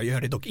vagel, men jag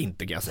gör det dock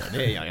inte, kan jag säga.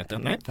 Det gör jag inte.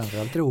 Nej.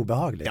 Framförallt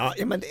obehagligt. Ja,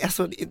 men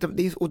alltså,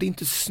 det är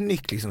inte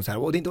snyggt liksom så här.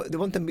 Och det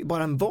var inte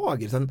bara en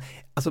vagel, utan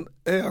alltså,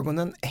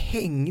 ögonen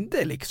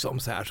hängde liksom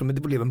så här, som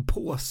det blev en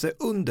påse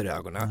under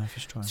ögonen.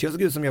 Så jag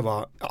såg ut som jag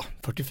var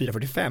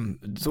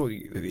 44-45, så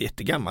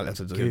jättegammal.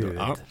 Alltså,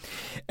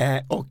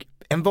 och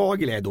en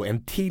vagel är då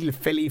en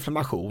tillfällig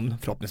inflammation,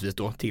 förhoppningsvis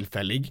då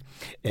tillfällig,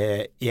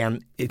 i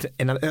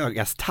en av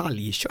ögats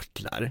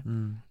talgkörtlar.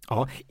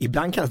 Ja,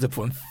 ibland kallas det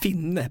för en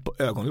finne på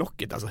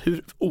ögonlocket, alltså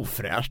hur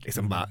ofräscht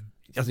liksom bara.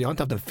 Alltså jag har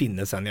inte haft en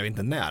finne sen jag vet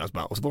inte när,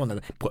 och så var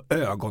den på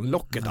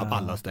ögonlocket av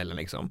alla ställen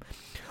liksom.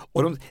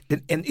 Och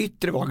en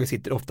yttre vagel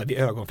sitter ofta vid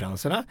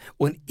ögonfransarna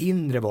och en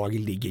inre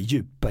vagel ligger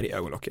djupare i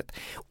ögonlocket.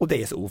 Och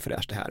det är så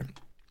ofräscht det här.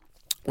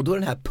 Och då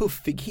den här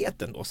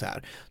puffigheten då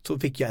så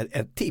fick jag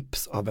ett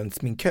tips av en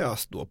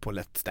sminkös då på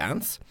Let's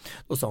Dance.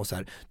 Då sa hon så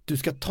här, du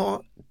ska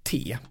ta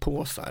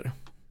tepåsar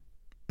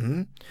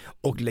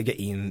och lägga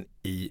in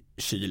i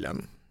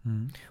kylen.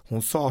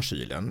 Hon sa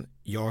kylen,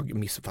 jag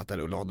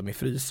missuppfattade och la dem i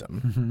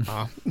frysen.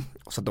 Ja,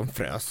 och så att de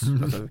frös.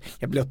 Alltså,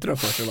 jag blötte dem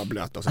först och var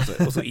blöta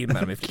och så in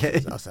med dem i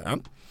frysen. Alltså, ja.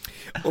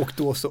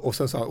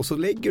 Och så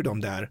lägger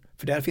de där,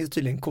 för där finns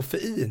tydligen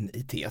koffein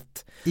i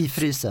teet. I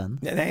frysen?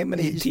 Nej, men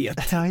i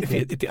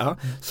teet. Ja,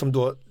 som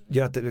då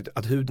gör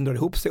att huden drar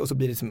ihop sig och så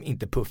blir det som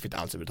inte puffigt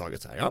alls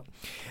överhuvudtaget. Så här, ja.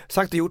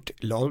 Sagt och gjort,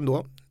 la dem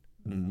då.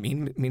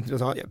 Min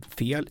sa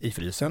fel i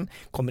frysen,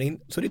 kommer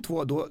in, så det är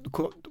två då,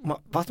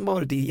 fast de har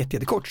varit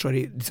jättekort så är det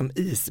liksom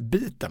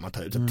isbitar man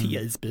tar ut, så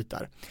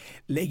te-isbitar.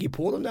 Lägger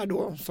på dem där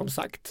då, som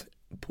sagt,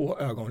 på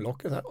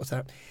ögonlocket och så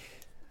här.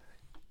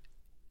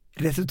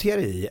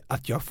 Resulterar i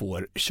att jag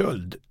får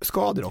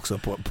köldskador också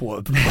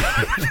på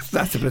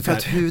för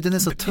att huden är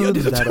så tunn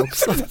där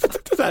också.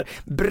 så här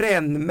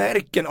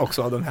brännmärken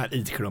också av de här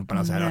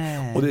isklumparna så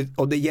här.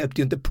 Och det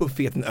hjälpte ju inte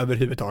puffigheten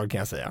överhuvudtaget kan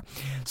jag säga.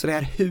 Så det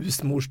här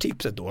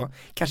husmorstipset då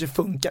kanske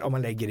funkar om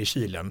man lägger i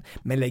kylen,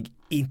 men lägg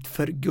inte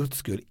för guds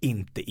skull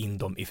inte in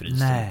dem i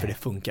frysen, för det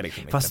funkar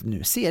liksom inte. Fast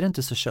nu ser det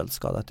inte så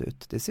köldskadat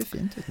ut. Det ser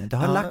fint ut nu. Det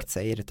har lagt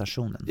sig,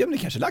 irritationen. Ja, men det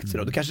kanske lagt sig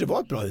då. Det kanske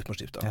var ett bra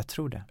husmorstips då. Jag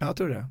tror det. Jag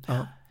tror det.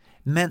 Ja.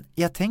 Men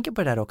jag tänker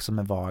på det där också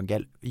med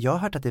vagel. Jag har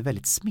hört att det är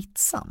väldigt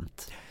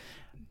smittsamt.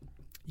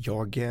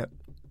 Jag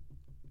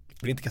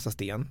vill inte kasta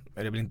sten,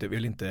 eller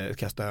vill inte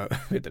kasta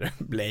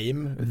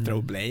blame,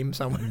 throw blame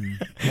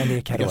Men det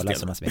är Carola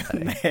som har smittat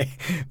dig. Nej,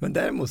 men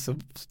däremot så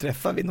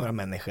träffar vi några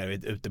människor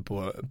ute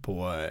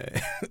på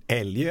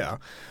Älgö,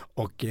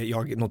 och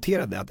jag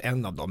noterade att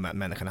en av de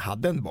människorna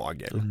hade en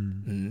vagel.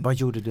 Vad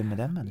gjorde du med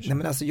den människan? Nej,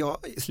 men alltså jag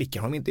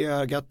slickade honom inte i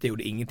ögat, jag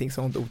gjorde ingenting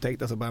sånt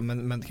otäckt, alltså bara,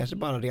 men kanske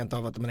bara rent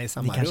av att man är i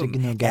samma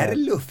rum. Är det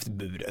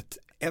luftburet?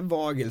 En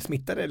vagel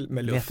smittar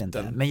med luften? Vet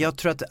inte. Men jag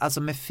tror att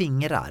alltså med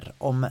fingrar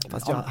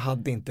Fast jag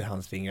hade inte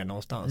hans fingrar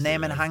någonstans. Nej,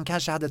 men han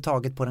kanske hade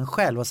tagit på den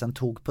själv och sen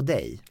tog på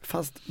dig.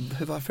 Fast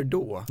varför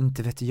då?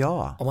 Inte vet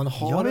jag. Om man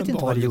har en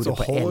vagel så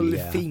håll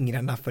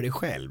fingrarna för dig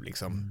själv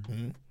liksom.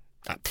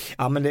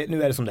 Ja, men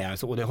nu är det som det är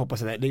så, och det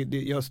hoppas jag.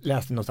 Jag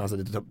läste någonstans att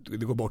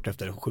det går bort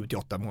efter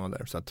 7-8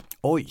 månader så att,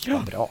 oj,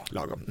 vad bra.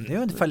 Lagom. Det är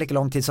ungefär lika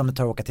lång tid som det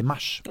tar att åka till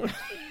Mars.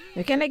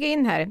 Du kan lägga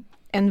in här.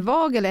 En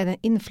vagel är en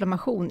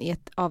inflammation i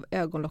ett av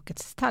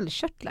ögonlockets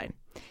tallkörtlar.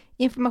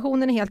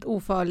 Inflammationen är helt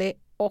ofarlig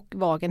och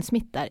vageln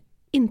smittar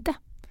inte.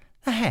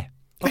 Nähä,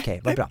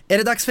 okej, vad bra. Är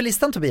det dags för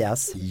listan,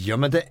 Tobias? Ja,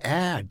 men det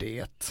är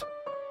det.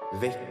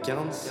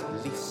 Veckans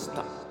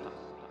lista.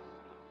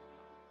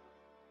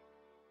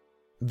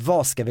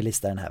 Vad ska vi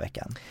lista den här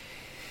veckan?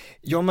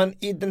 Ja,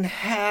 men i den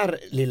här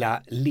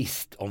lilla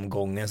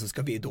listomgången så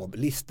ska vi då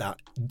lista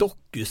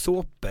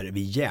dokusåpor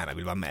vi gärna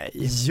vill vara med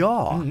i.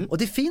 Ja, och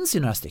det finns ju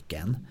några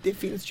stycken. Det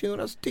finns ju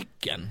några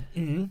stycken.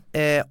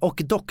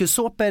 Och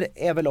dokusåpor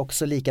är väl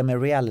också lika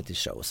med reality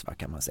shows, vad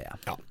kan man säga?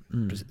 Ja,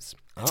 precis.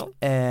 Ja.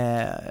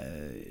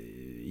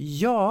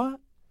 Ja.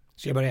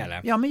 Ska jag börja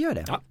eller? Ja, men gör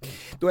det. Ja.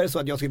 Då är det så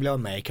att jag skulle vilja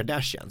vara med i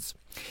Kardashians.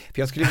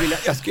 För jag skulle vilja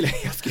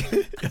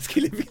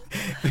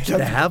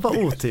det här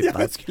var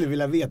otippat. Jag skulle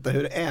vilja veta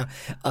hur det är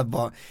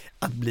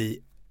att bli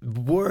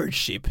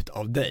worshipped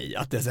av dig.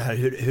 Att det är så här,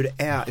 hur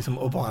det är liksom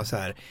att vara så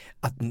här,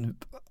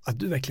 att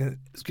du verkligen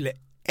skulle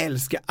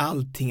älska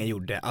allting jag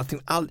gjorde,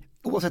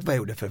 oavsett vad jag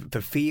gjorde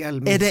för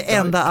fel. Är det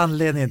enda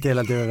anledningen till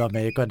att du var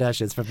med i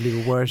Kardashians, för att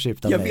bli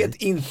worshipped av jag mig? vet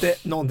inte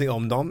någonting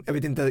om dem. Jag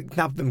vet inte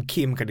knappt vem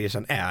Kim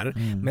Kardashian är.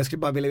 Men jag skulle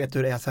bara vilja veta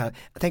hur det är så här.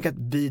 Jag tänker att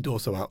vi då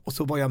så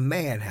var jag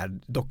med i den här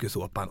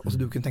dokusåpan och så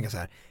du kan tänka så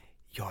här,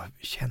 jag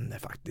känner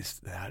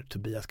faktiskt den här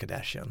Tobias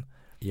Kardashian.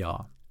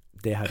 Ja.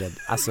 Det hade,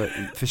 alltså,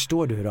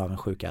 förstår du hur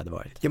avundsjuk jag hade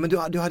varit? Ja, men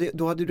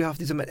då hade du haft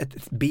liksom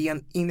ett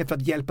ben inne för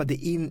att hjälpa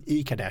dig in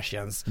i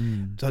Kardashians.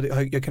 Så hade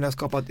jag kunnat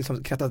skapa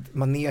liksom, krattat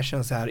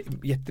manegen så här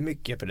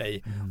jättemycket för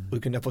dig. Och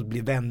du kunde ha fått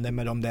bli vänner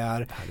med dem där.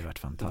 Det hade varit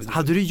fantastiskt.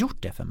 Hade du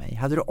gjort det för mig?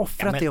 Hade du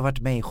offrat det och varit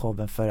med i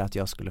showen för att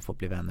jag skulle få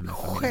bli vänner med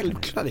familjen?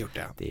 Självklart hade jag gjort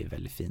det. Det är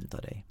väldigt fint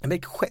av dig. Men det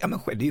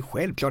är ju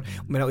självklart.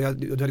 Men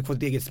du hade fått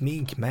ett eget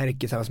sminkmärke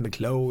tillsammans med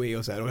Chloe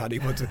och så här, och hade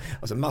ju fått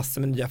alltså,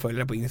 massor med nya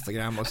följare på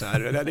Instagram och så här.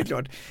 Det är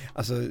klart.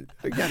 Alltså,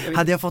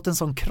 hade jag fått en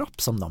sån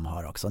kropp som de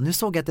har också. Nu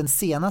såg jag att den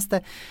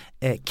senaste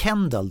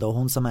Kendall då,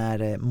 hon som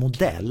är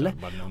modell,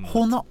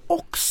 hon har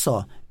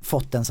också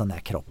fått en sån där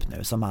kropp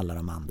nu som alla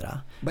de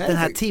andra. Den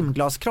här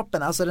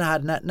timglaskroppen, alltså den här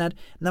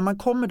när man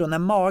kommer då, när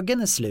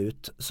magen är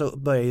slut så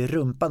börjar ju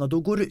rumpan och då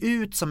går det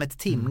ut som ett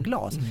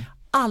timglas.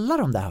 Alla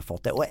de där har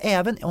fått det, och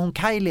även hon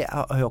Kylie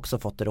har ju också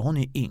fått det, och hon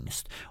är ju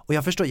yngst. Och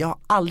jag förstår, jag har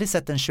aldrig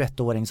sett en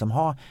 21-åring som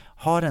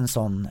har en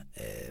sån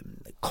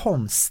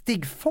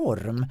konstig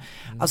form.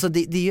 Alltså det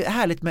är ju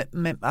härligt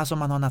med alltså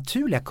man har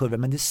naturliga kurvor,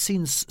 men det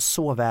syns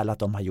så väl att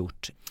de har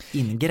gjort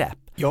ingrepp.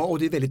 Ja, och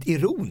det är väldigt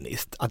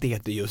ironiskt att det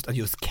heter att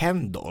just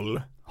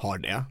Kendall har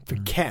det.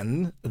 För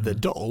Ken, the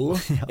doll,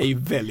 är ju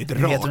väldigt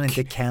rak. Heter hon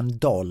inte Ken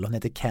Doll, hon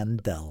heter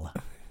Kendall.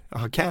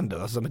 Jaha,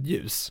 Kendall, alltså som ett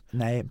ljus.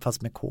 Nej,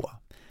 fast med K.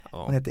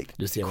 Hon heter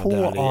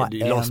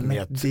K-A-N-D-E-L.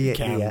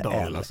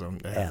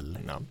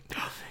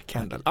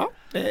 Kendall. Ja,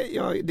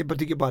 jag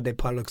tycker bara det är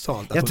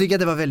paradoxalt. Jag tycker att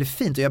det var väldigt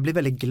fint, och jag blir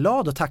väldigt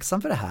glad och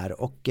tacksam för det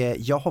här, och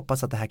jag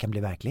hoppas att det här kan bli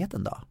verklighet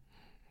en dag.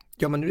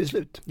 Ja, men nu är det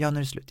slut. Ja, nu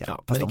är det slut,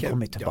 ja. Fast de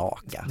kommer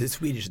tillbaka. Ja, the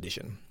Swedish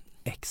edition.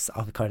 Ex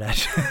av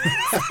Kardashian.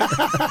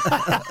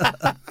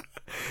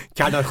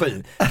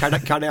 Kardashian.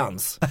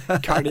 Cardigans,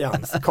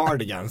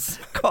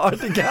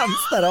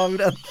 där har vi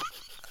den.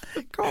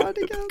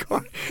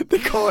 The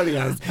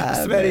Cardigans.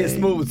 Sveriges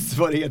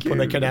motsvarighet på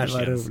The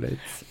Kardashians. Vad roligt.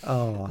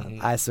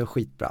 Alltså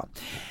skitbra.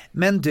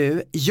 Men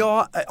du,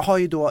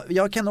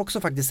 jag kan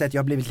också faktiskt säga att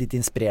jag har blivit lite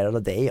inspirerad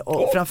av dig,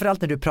 och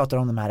framförallt när du pratar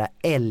om de här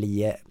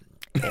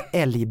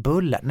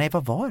älgbullar. Nej,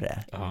 vad var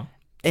det?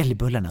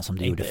 Älgbullarna som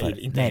du gjorde för.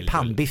 Nej,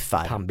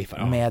 pannbiffar.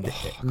 Pannbiffar,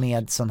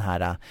 med sån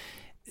här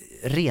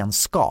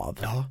renskav.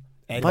 Ja.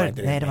 Nej, det var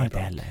inte det. Nej, det var inte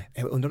heller.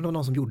 Jag undrar om det var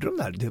någon som gjorde dem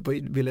där. Du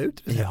ville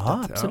ut receptet.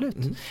 Ja, absolut.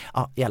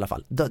 Ja, i alla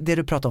fall. Det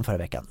du pratade om förra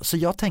veckan. Så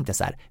jag tänkte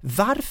så här,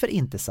 varför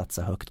inte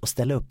satsa högt och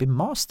ställa upp i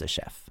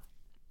Masterchef?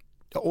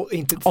 Ja, och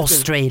inte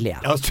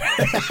Australia.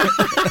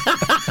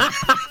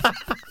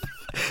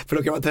 För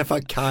då kan man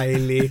träffa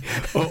Kylie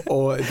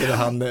och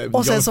han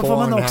och sen John så får man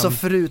Farnham. också,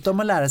 förutom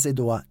att lära sig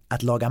då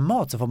att laga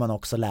mat, så får man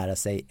också lära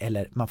sig,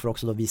 eller man får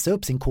också då visa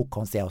upp sin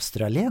kokkonst i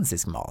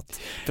australiensisk mat.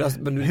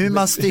 Hur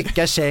man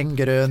styckar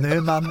kängurun,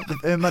 hur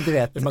man du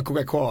vet. Hur man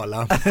kokar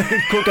koala.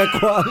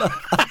 Coca-Cola.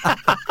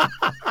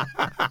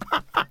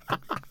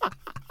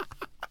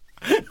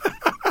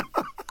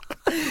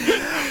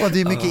 Och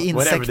det är mycket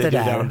insekter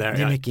där. Det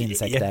är mycket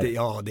insekter.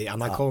 Ja, det är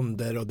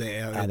anakonder och det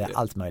är... Ja, det är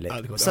allt möjligt.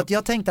 Så att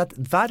jag tänkte att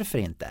varför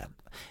inte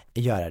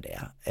göra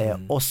det?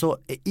 Och så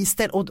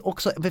istället, och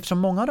också, eftersom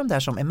många av de där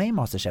som är med i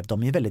Masterchef,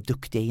 de är ju väldigt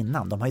duktiga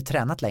innan. De har ju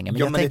tränat länge. Men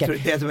jag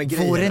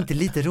tänker, vore det inte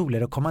lite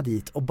roligare att komma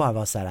dit och bara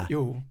vara så här...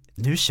 Jo.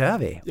 Nu kör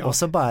vi. Ja. Och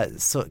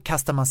så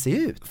kastar man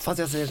sig ut. Fast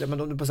jag säger så,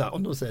 men om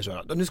de säger så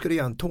här, nu ska du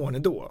göra en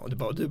tornedå och du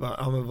bara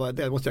ja, men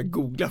det måste jag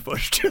googla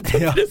först.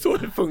 Det är så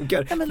det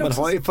funkar. Ja, man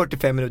har ju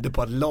 45 minuter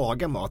på att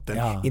laga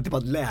maten, inte på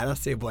att lära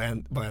sig vad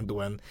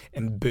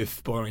en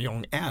buff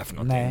bourguignon är för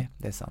någonting. Nej,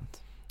 det är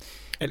sant.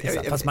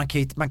 Fast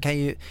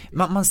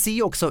man ser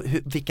ju också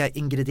vilka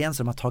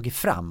ingredienser de har tagit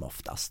fram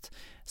oftast.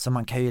 Så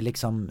man kan ju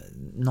liksom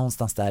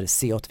någonstans där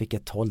se åt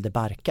vilket håll det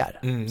barkar,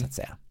 så att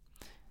säga.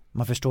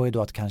 Man förstår ju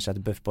då att kanske att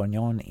buff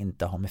bourguignon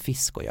inte har med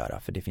fisk att göra,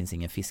 för det finns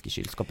ingen fisk i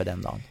kylskåpet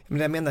den dagen.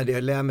 Men jag menar,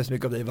 jag lär mig så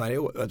mycket av dig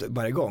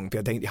varje gång,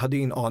 för jag hade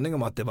ju en aning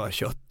om att det var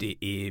kött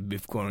i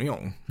buff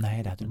bourguignon.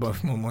 Nej, det hade inte.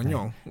 Buff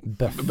bourguignon.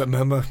 Buff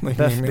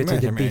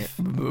betyder biff.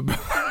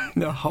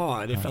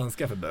 Jaha, det är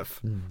franska för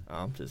buff.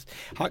 Ja, precis.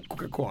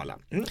 Coca-Cola.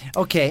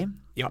 Okej.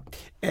 Ja.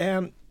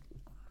 Det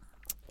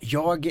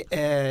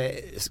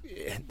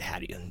här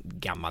är ju en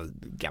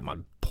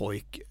gammal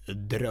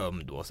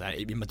pojkdröm då så här,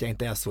 i och med att jag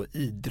inte är så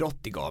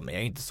idrottig av mig,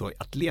 jag är inte så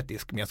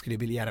atletisk, men jag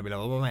skulle gärna vilja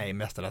vara med i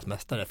Mästarnas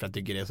mästare, för jag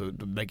tycker det är så,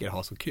 de verkar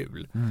ha så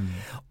kul.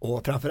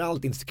 Och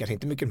framförallt kanske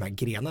inte mycket de här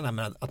grenarna,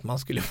 men att man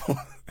skulle få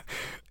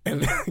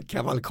en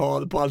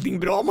kavalkad på allting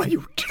bra man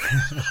gjort.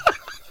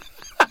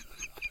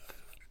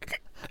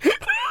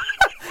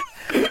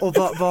 Och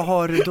vad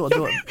har du då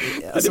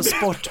alltså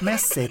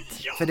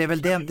sportmässigt? För det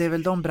är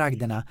väl de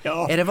bragderna.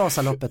 Ja. Är det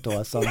Vasaloppet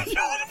då som... Ja,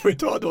 det får jag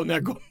ta då när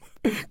jag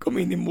kom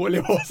in i mål i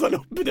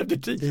Vasaloppet efter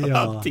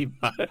 10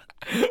 timmar.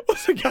 Och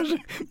så kanske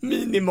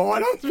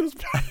minimaran. Jag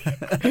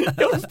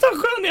var så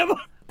skön när jag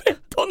var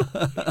 13.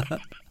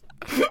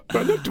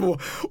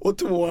 Och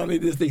tvåan i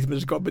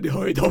distriktsmästerskapet i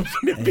höjdhopp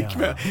som jag fick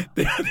med.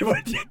 Det hade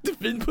varit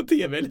jättefint på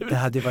tv, eller hur? Det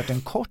hade varit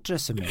en kort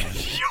resumé.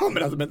 Ja,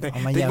 men alltså, det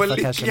var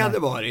lycklig hade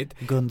varit.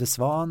 Gunde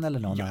Svan eller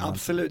någon annan.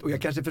 Absolut, och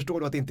jag kanske förstår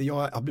då att inte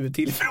jag har blivit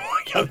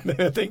tillfrågad, men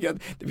jag tänker att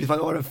det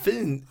var en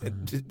fin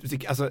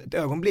ett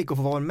ögonblick att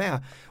få vara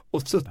med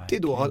och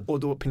suttit då, och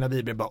då Pina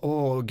Wiberg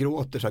bara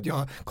gråter så att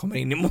jag kommer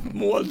in i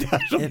mål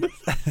där.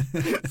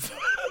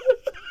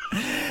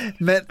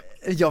 Men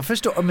jag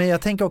förstår, men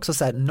jag tänker också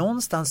så här,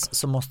 någonstans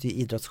så måste ju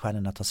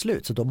idrottsstjärnorna ta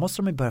slut, så då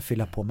måste de ju börja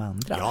fylla på med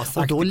andra. Ja,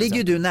 och då ligger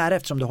ju du nära,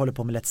 eftersom du håller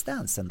på med Let's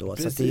Dance ändå.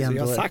 Precis, så, det är ändå...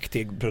 jag har sagt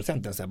till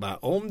producenten så här, bara,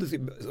 om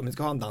vi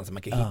ska ha en dans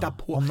man kan hitta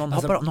på. Om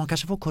någon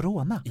kanske får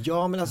corona.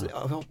 Ja, men alltså, jag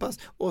hoppas.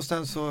 Och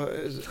sen så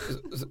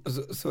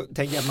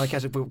tänker jag att man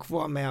kanske får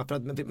vara med, för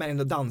att man är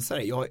ändå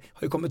dansare. Jag har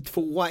ju kommit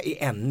 2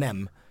 i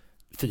NM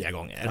 4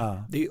 gånger.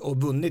 Ja.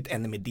 Och vunnit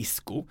NM i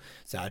disco.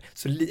 Så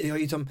jag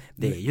liksom,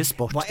 det är ju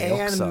sport. Vad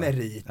är en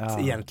merit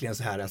egentligen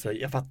så här? Alltså,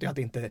 jag fattar ju att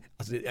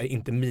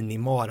inte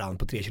minimaran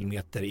på 3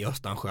 kilometer i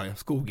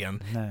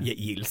Östansjöskogen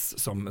gills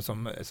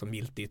som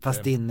giltigt.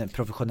 Fast din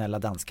professionella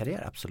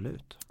danskarriär,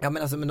 absolut. Ja,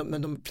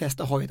 men de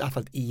flesta har ju i alla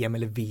fall ett EM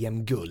eller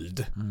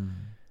VM-guld.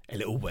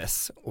 Eller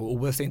OS. Och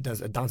OS är inte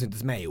ens, dans är inte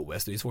ens med i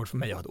OS. Det är svårt för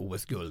mig att ha ett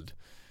OS-guld.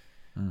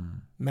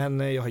 Men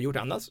jag har gjort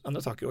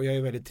andra saker och jag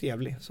är väldigt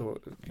trevlig. Så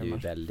du är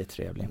väldigt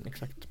trevlig.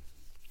 Exakt.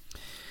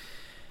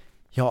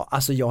 Ja,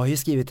 alltså jag har ju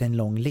skrivit en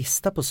lång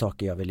lista på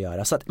saker jag vill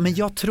göra. Men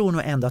jag tror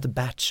nog ändå att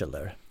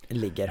Bachelor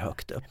ligger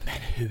högt upp.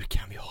 Men hur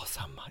kan vi ha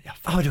samma?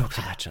 Har du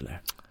också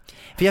Bachelor?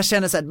 För jag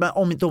känner så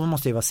här, då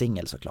måste jag vara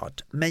singel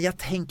såklart. Men jag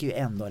tänker ju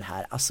ändå det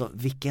här, alltså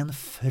vilken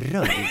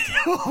fröjd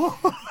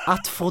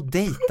att få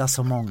dejta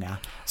så många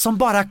som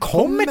bara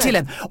kommer till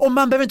en. Och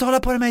man behöver inte hålla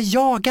på det med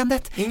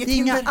jagandet. Det är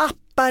inga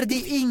appar, det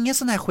är ingen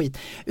sån här skit.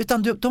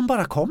 Utan de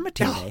bara kommer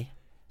till dig.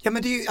 Ja,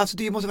 men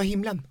det måste vara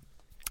himlen.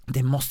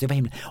 Det måste ju vara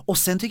himlen. Och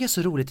sen tycker jag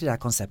så roligt i det här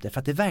konceptet, för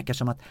att det verkar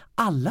som att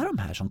alla de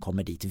här som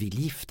kommer dit vill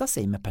gifta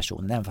sig med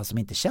personen, även fast de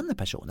inte känner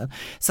personen.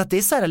 Så att det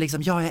är så här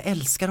liksom, jag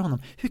älskar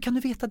honom. Hur kan du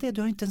veta det?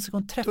 Du har inte ens en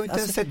gång träffat. Du har inte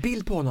ens sett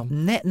bild på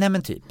honom. Nej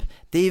men typ.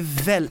 Det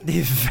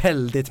är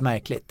väldigt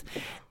märkligt.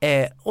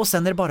 Och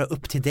sen är det bara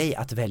upp till dig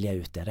att välja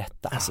ut det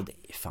rätta. Alltså det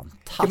är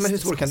fantastiskt. Ja, men hur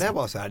svårt kan det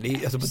vara så här? Det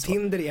är, alltså på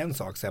Tinder är en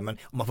sak så här, men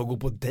om man får gå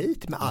på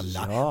dejt med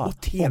alla och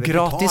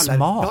gratis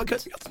mat. Ja,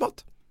 gratis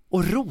mat.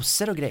 Och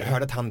rosor och grejer. Jag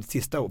hörde att han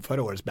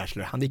förra årets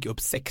Bachelor, han gick upp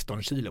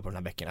 16 kilo på den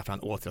här veckorna för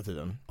han åt hela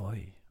tiden.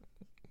 Oj.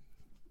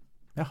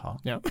 Jaha.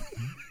 Ja.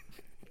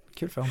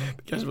 Kul för honom.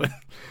 Kanske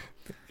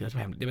var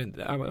hemligt.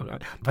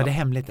 Var det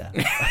hemligt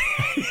det?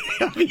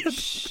 Jag vet.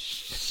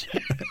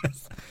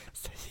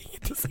 Säg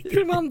inget, säg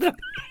de andra.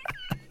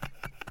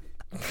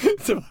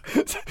 Så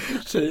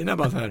tjejerna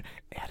bara så här,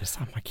 är det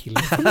samma kille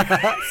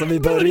som vi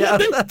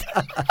började?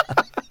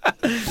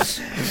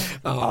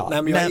 Ja,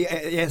 nej, men jag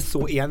är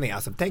så enig.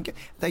 Alltså, tänk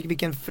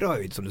vilken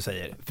fröjd som du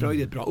säger.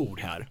 Fröjd är ett bra ord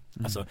här.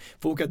 Alltså,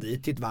 få åka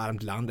dit till ett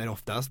varmt land är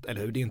oftast,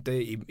 eller hur? Det är inte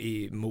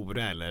i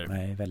Mora eller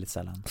nej, väldigt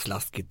sällan.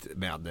 Slaskigt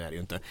väder är det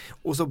ju inte.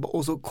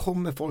 Och så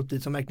kommer folk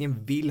dit som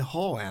verkligen vill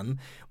ha en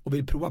och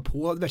vill prova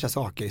på diverse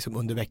saker som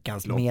under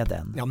veckans lopp. Med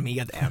en. Ja,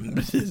 med en,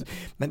 precis.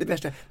 Men det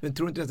värsta, men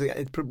tror inte att det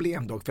är ett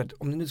problem dock, för att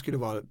om det nu skulle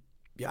vara,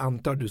 jag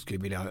antar att du skulle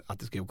vilja att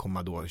det skulle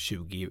komma då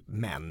 20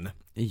 män.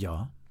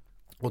 Ja.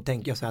 Och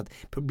tänker jag så att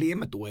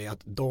problemet då är att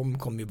de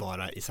kommer ju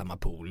vara i samma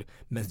pool,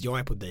 men jag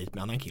är på dejt med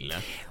en annan kille.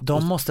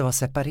 De måste vara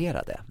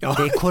separerade. Ja.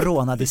 Det är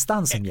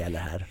coronadistans som gäller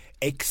här.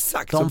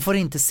 Exakt. De får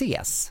inte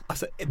ses.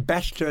 Alltså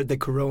Bachelor the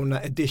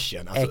Corona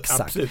edition. Alltså,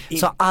 exakt. Absolut.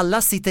 Så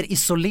alla sitter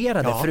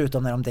isolerade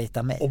förutom när de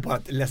dejtar mig. Och bara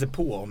läser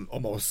på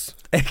om oss.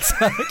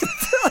 Exakt.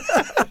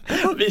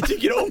 Vad vi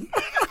tycker om.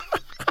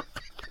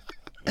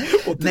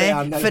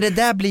 Nej, för det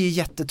där blir ju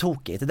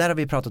jättetokigt. Det där har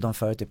vi pratat om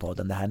förut i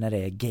podden, det här när det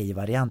är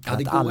gay-varianten,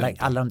 att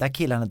alla de där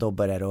killarna då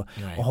börjar och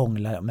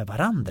hångla med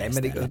varandra.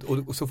 Nej,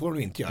 men och så får de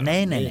inte göra.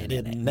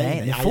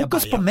 Nej,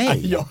 fokus på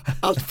mig. Ja,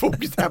 allt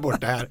fokus här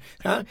borta här.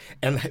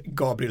 En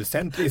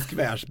Gabriel-centrisk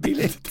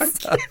världsbild.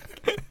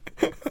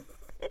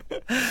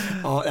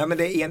 Ja,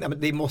 men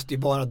det måste ju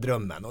vara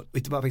drömmen. Och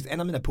vet du vad, en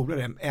av mina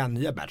polare är en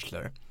nya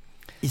bachelor.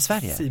 I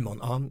Sverige? Simon,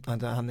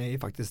 ja, han är ju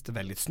faktiskt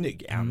väldigt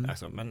snygg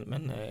alltså,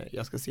 men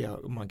jag ska se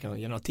om man kan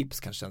ge några tips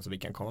kanske så vi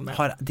kan komma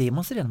med. Det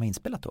måste redan vara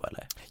inspelat då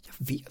eller?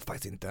 Jag vet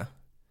faktiskt inte.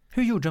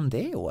 Hur gjorde de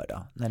det i år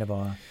då, när det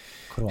var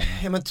corona?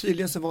 Ja, men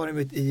tydligen så var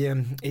de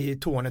i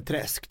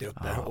Torneträsk där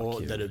uppe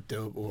och där ute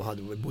och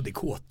bodde i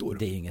kåtor.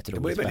 Det är inget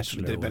roligt.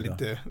 Det var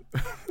väldigt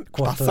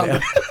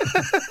passande.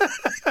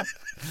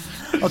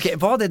 Okej,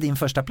 var det din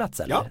första plats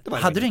eller? Ja, det var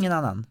det. Hade du ingen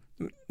annan?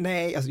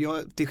 Nej,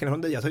 alltså till skillnad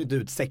från dig, jag tar inte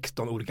ut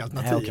 16 olika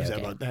alternativ. Okay. Så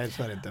jag bara, nej,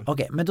 så är det inte.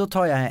 Okej, men då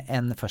tar jag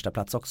en första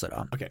plats också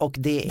då. Okay. Och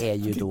det är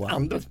ju då...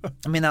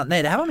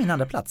 Nej, det här var min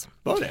andra plats.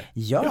 Var det?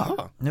 Ja,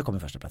 Jaha. Nu kommer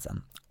första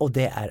platsen. Och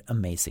det är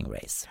Amazing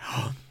Race.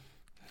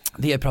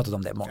 Vi har pratat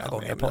om det många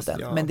gånger på podden.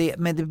 Ja.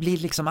 Men det blir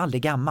liksom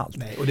aldrig gammalt.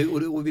 Nej, och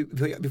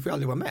vi får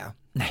aldrig vara med.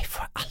 Nej,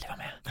 får aldrig vara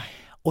med. Nej.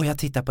 Och jag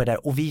tittar på det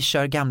där och vi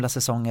kör gamla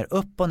säsonger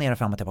upp och ner och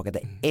fram och tillbaka.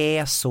 Det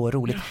är så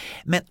roligt.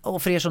 Men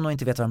och för er som nog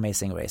inte vet vad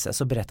Amazing Race är,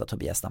 så berätta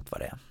Tobias snabbt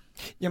vad det är.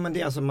 Ja, men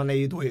det är alltså, man är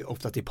ju då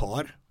oftast i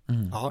par.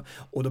 Ja,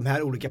 och de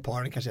här olika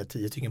paren, kanske är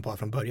 10 stycken par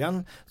från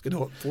början, ska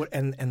då få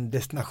en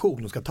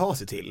destination de ska ta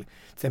sig till. Till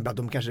exempel att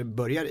de kanske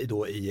börjar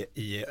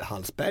i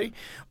Hallsberg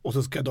och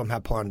så ska de här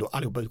paren då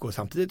allihopa gå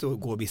samtidigt och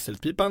gå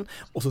visselpipan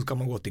och så ska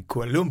man gå till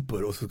Kuala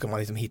Lumpur och så ska man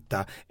liksom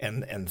hitta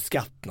en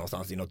skatt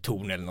någonstans i något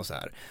torn eller något så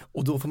här.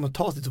 Och då får man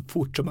ta sig så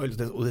fort som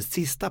möjligt och det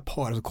sista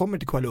paret som kommer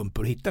till Kuala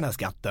Lumpur och hittar den här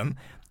skatten,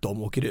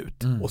 de åker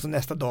ut. Och så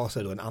nästa dag så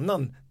är det då en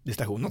annan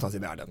destination någonstans i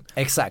världen.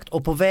 Exakt,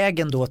 och på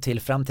vägen då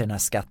fram till den här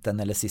skatten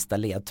eller sista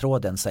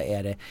ledtråden så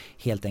är det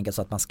helt enkelt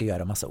så att man ska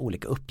göra massa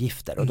olika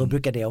uppgifter och då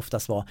brukar det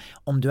oftast vara,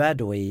 om du är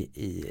då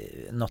i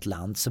något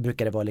land så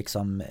brukar det vara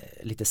liksom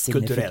lite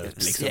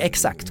kulturellt liksom.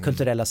 Exakt,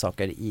 kulturella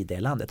saker i det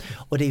landet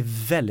och det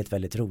är väldigt,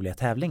 väldigt roliga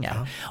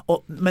tävlingar.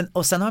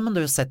 Och sen har man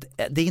då sett,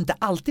 det är inte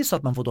alltid så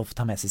att man får då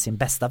ta med sig sin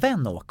bästa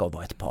vän och åka och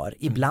vara ett par.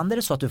 Ibland är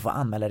det så att du får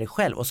anmäla dig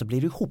själv och så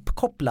blir du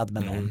ihopkopplad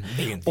med någon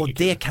och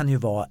det kan ju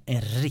vara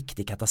en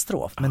riktig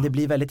katastrof. Men det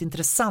blir väldigt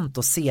intressant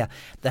att se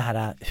det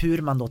här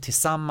hur man då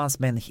tillsammans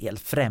med en hel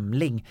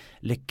främling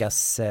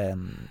lyckas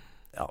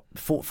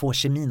få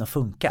kemin att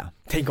funka.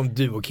 Tänk om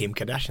du och Kim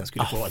Kardashian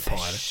skulle få ett par.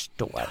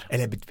 Förstår.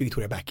 Eller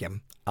Victoria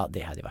Beckham. Ja,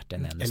 det hade varit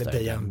en ännu eller större. Eller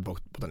Diane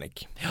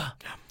Botanic.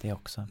 Ja, det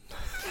också.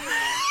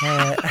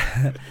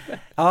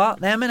 Ja,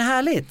 nej men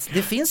härligt.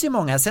 Det finns ju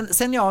många.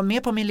 Sen jag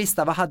med på min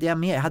lista, vad hade jag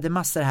med? Jag hade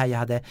massor här. Jag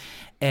hade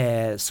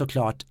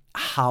såklart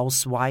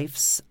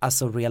Housewives,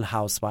 alltså Real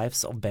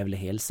Housewives of Beverly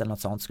Hills eller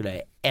något sånt skulle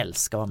jag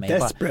älska vara med.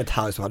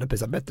 Desperate House hade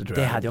precis bättre tror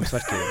jag. Det hade också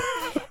varit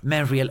kul.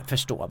 Men Real,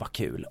 förstå vad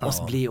kul.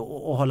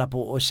 Och hålla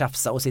på och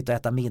tjafsa och sitta och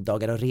äta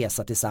middagar och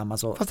resa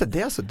tillsammans. Fast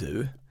det är så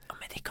du? Ja,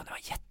 men det kunde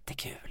vara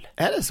jättekul.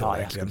 Är det så ja,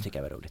 verkligen? Jag skulle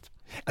tycka det var roligt.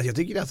 Alltså jag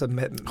tycker alltså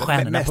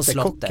Stjärnorna på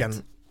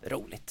slottet.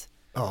 Roligt.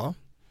 Ja.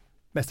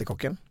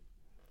 Mästerkocken.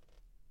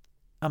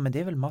 Ja, men det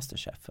är väl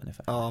Masterchef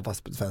ungefär. Ja,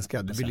 fast på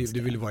svenska.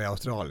 Du vill vara i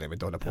Australien, vill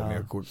inte hålla på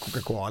med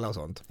Coca-Cola och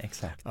sånt.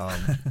 Exakt.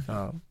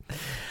 Ja.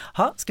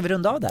 Ska vi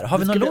runda av där? Har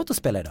vi någon låt att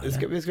spela idag? Det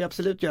ska vi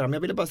absolut göra, men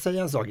jag ville bara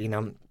säga en sak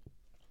innan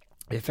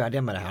vi är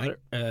färdiga med det här.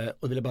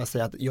 Och ville bara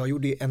säga att jag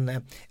gjorde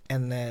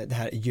det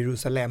här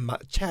Jerusalem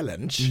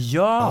Challenge.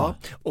 Ja.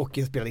 Och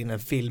jag spelade in en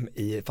film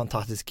i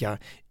fantastiska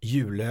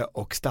Jule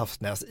och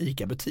Staffsnäs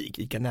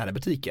ICA nära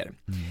butiker.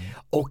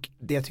 Och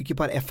det jag tycker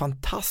bara är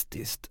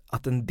fantastiskt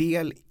att en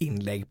del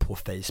inlägg på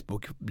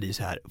Facebook blir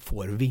så här,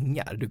 får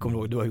vingar. Du kommer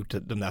ihåg, du har gjort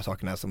de där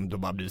sakerna som då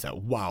bara blir så här,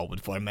 wow,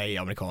 för mig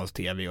amerikansk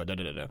tv och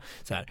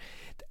så här.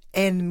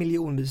 1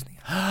 miljon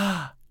visningar.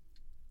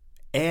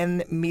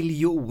 1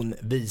 miljon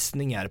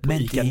visningar på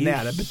Men ICA det är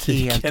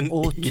Nära-butiken. helt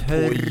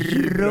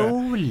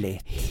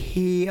otroligt.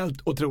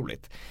 Helt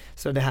otroligt.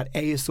 Så det här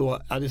är ju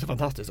så, ja, det är så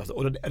fantastiskt alltså.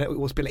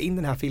 Och spela in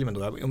den här filmen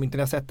då, om inte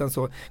ni har sett den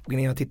så gå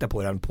in och titta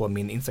på den på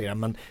min Instagram,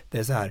 men det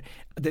är så här,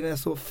 den är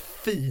så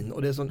fin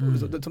och det är så,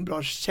 det är så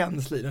bra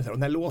känsla i den här, och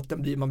den här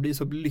låten man blir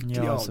så lycklig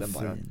av den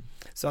bara.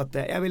 Så att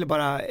jag ville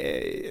bara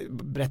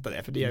berätta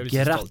det, för det är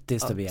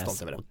grattis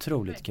Tobias,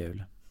 otroligt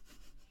kul.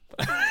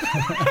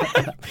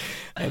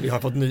 Vi har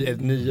fått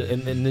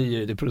en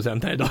ny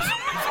producent här idag.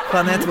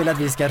 Jeanette vill att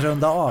vi ska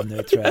runda av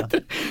nu, tror jag.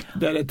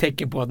 Det är ett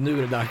tecken på att nu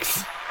är det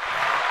dags.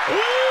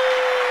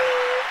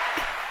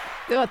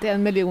 Det var till 1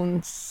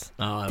 miljons.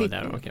 Ja, det var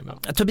där, okay,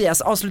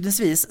 Tobias,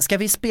 avslutningsvis, ska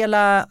vi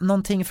spela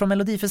någonting från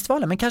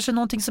Melodifestivalen, men kanske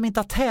någonting som inte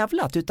har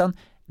tävlat, utan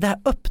det här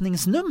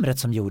öppningsnumret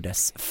som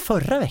gjordes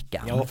förra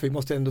veckan. Ja, för vi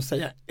måste ändå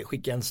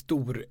skicka en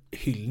stor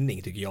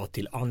hyllning tycker jag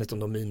till Aniston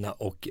Domina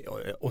och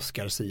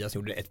Oscar Sia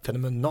som gjorde ett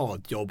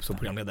fenomenalt jobb som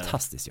programledare.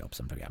 Fantastiskt jobb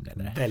som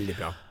programledare. Väldigt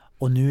bra.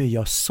 Och nu är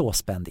jag så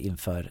spänd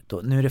inför,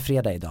 nu är det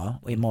fredag idag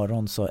och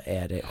imorgon så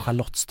är det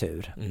Charlottes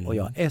tur. Och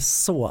jag är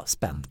så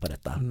spänd på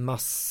detta.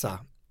 Massa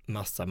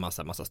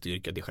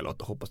styrka till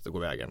Charlotte och hoppas det går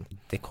vägen.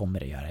 Det kommer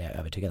det göra, jag är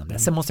övertygad om det.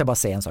 Sen måste jag bara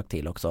säga en sak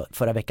till också.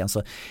 Förra veckan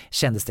så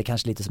kändes det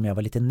kanske lite som jag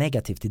var lite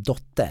negativ till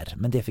Dotter,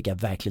 men det fick jag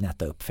verkligen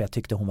äta upp, för jag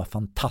tyckte hon var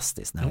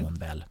fantastisk när hon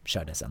väl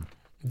körde sen.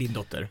 Din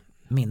dotter?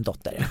 Min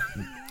dotter, ja.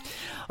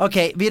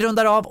 Okej, vi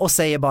rundar av och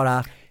säger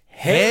bara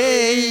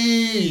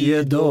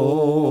hej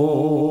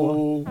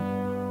då!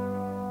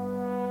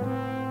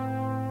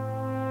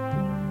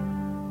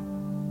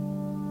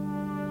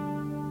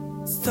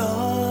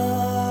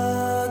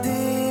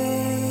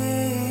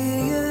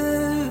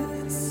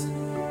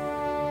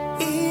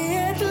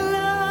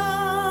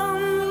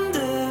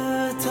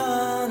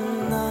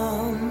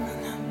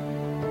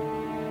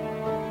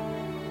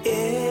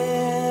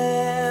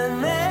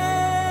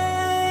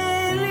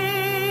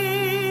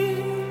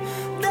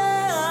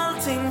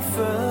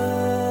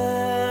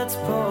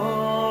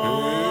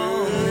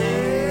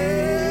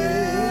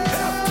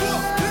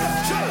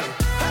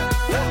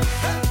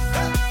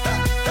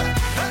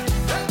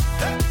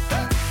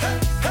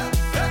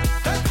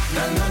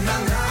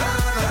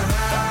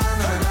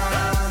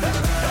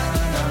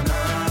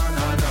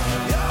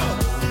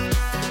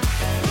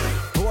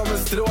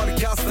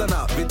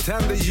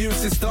 Tänder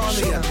ljus i stan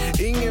igen.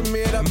 Ingen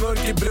mera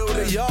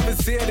mörkerbroder, jag vill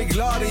se dig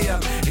glad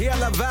igen.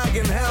 Hela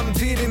vägen hem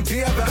till din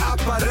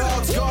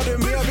tv-apparat. Ska du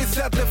med, vi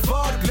sätter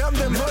fart. Glöm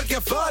det mörka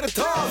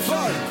företag.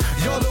 För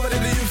jag lovar det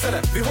blir ljusare.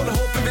 Vi håller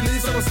hoppen vid liv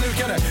som de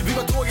slukade. Vi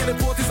var tågade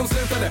på tills de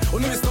slutade. Och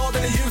nu är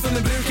staden i ljus som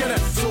den brukade.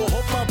 Så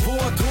hoppa på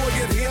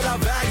tåget hela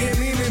vägen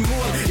in i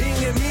mål.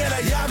 Ingen mera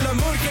jävla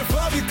mörker,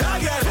 för vi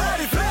taggar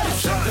härifrån.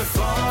 Sätter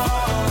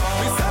fart.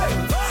 Vi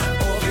säger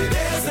och vi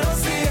reser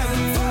oss igen.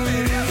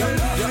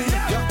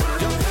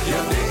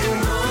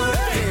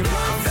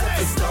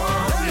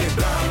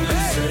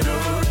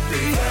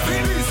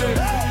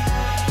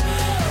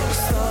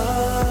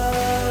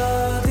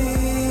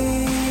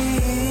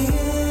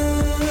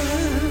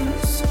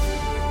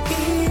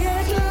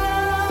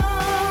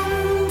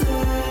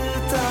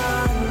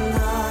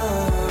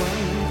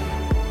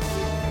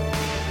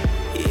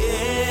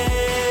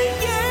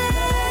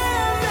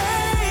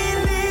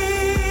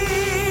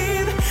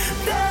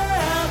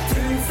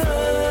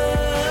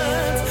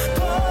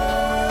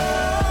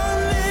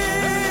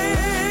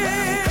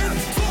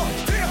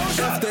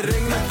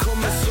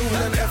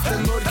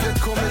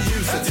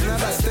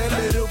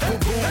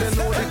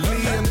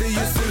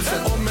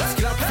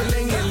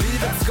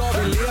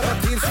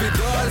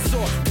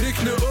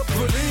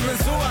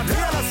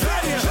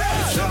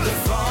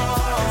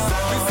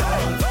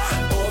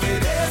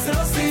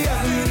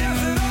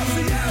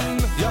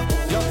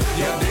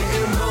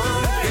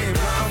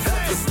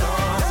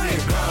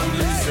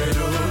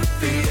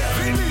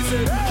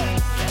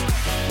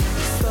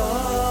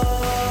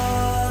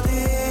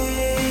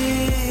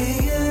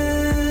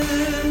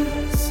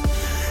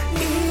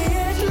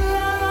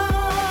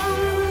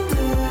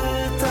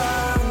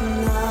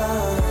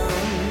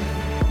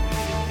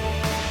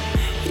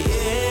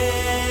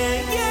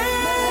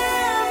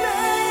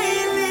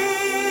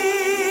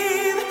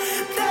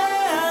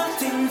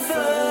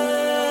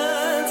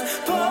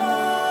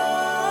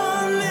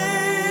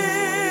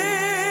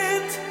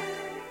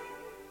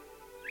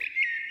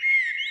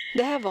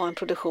 Det här var en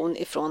produktion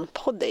ifrån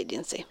Pod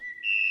Agency.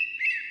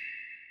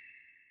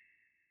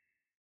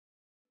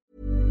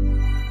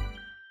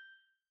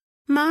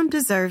 Mom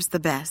deserves the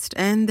best,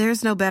 and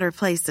there's no better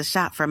place to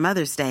shop for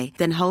Mother's Day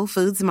than Whole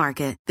Foods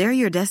Market. They're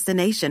your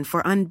destination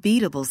for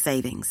unbeatable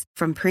savings,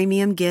 from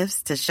premium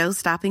gifts to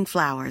show-stopping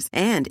flowers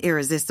and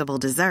irresistible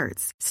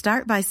desserts.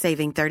 Start by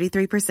saving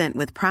 33%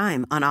 with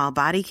Prime on all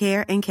body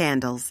care and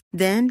candles.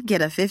 Then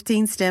get a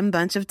 15-stem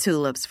bunch of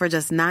tulips for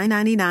just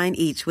 $9.99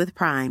 each with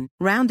Prime.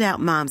 Round out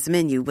Mom's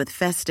menu with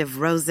festive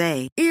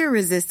rosé,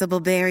 irresistible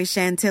berry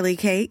chantilly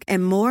cake,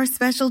 and more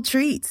special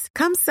treats.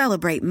 Come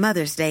celebrate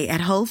Mother's Day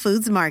at Whole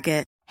Foods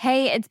Market.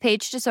 Hey, it's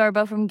Paige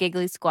DeSorbo from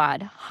Giggly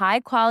Squad.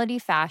 High quality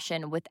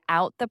fashion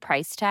without the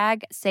price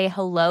tag. Say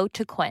hello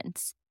to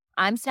Quince.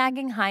 I'm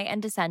snagging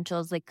high-end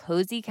essentials like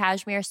cozy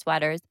cashmere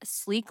sweaters,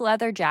 sleek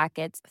leather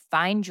jackets,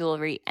 fine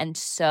jewelry, and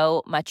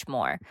so much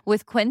more.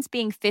 With Quince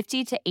being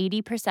 50 to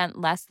 80%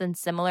 less than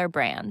similar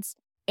brands.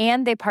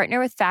 And they partner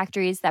with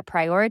factories that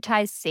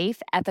prioritize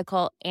safe,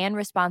 ethical, and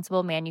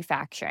responsible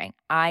manufacturing.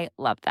 I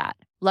love that.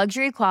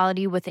 Luxury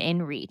quality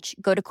within reach.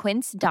 Go to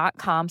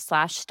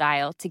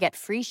quince.com/style to get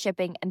free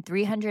shipping and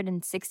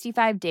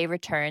 365-day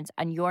returns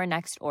on your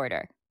next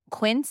order.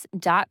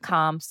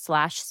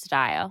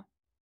 Quince.com/style.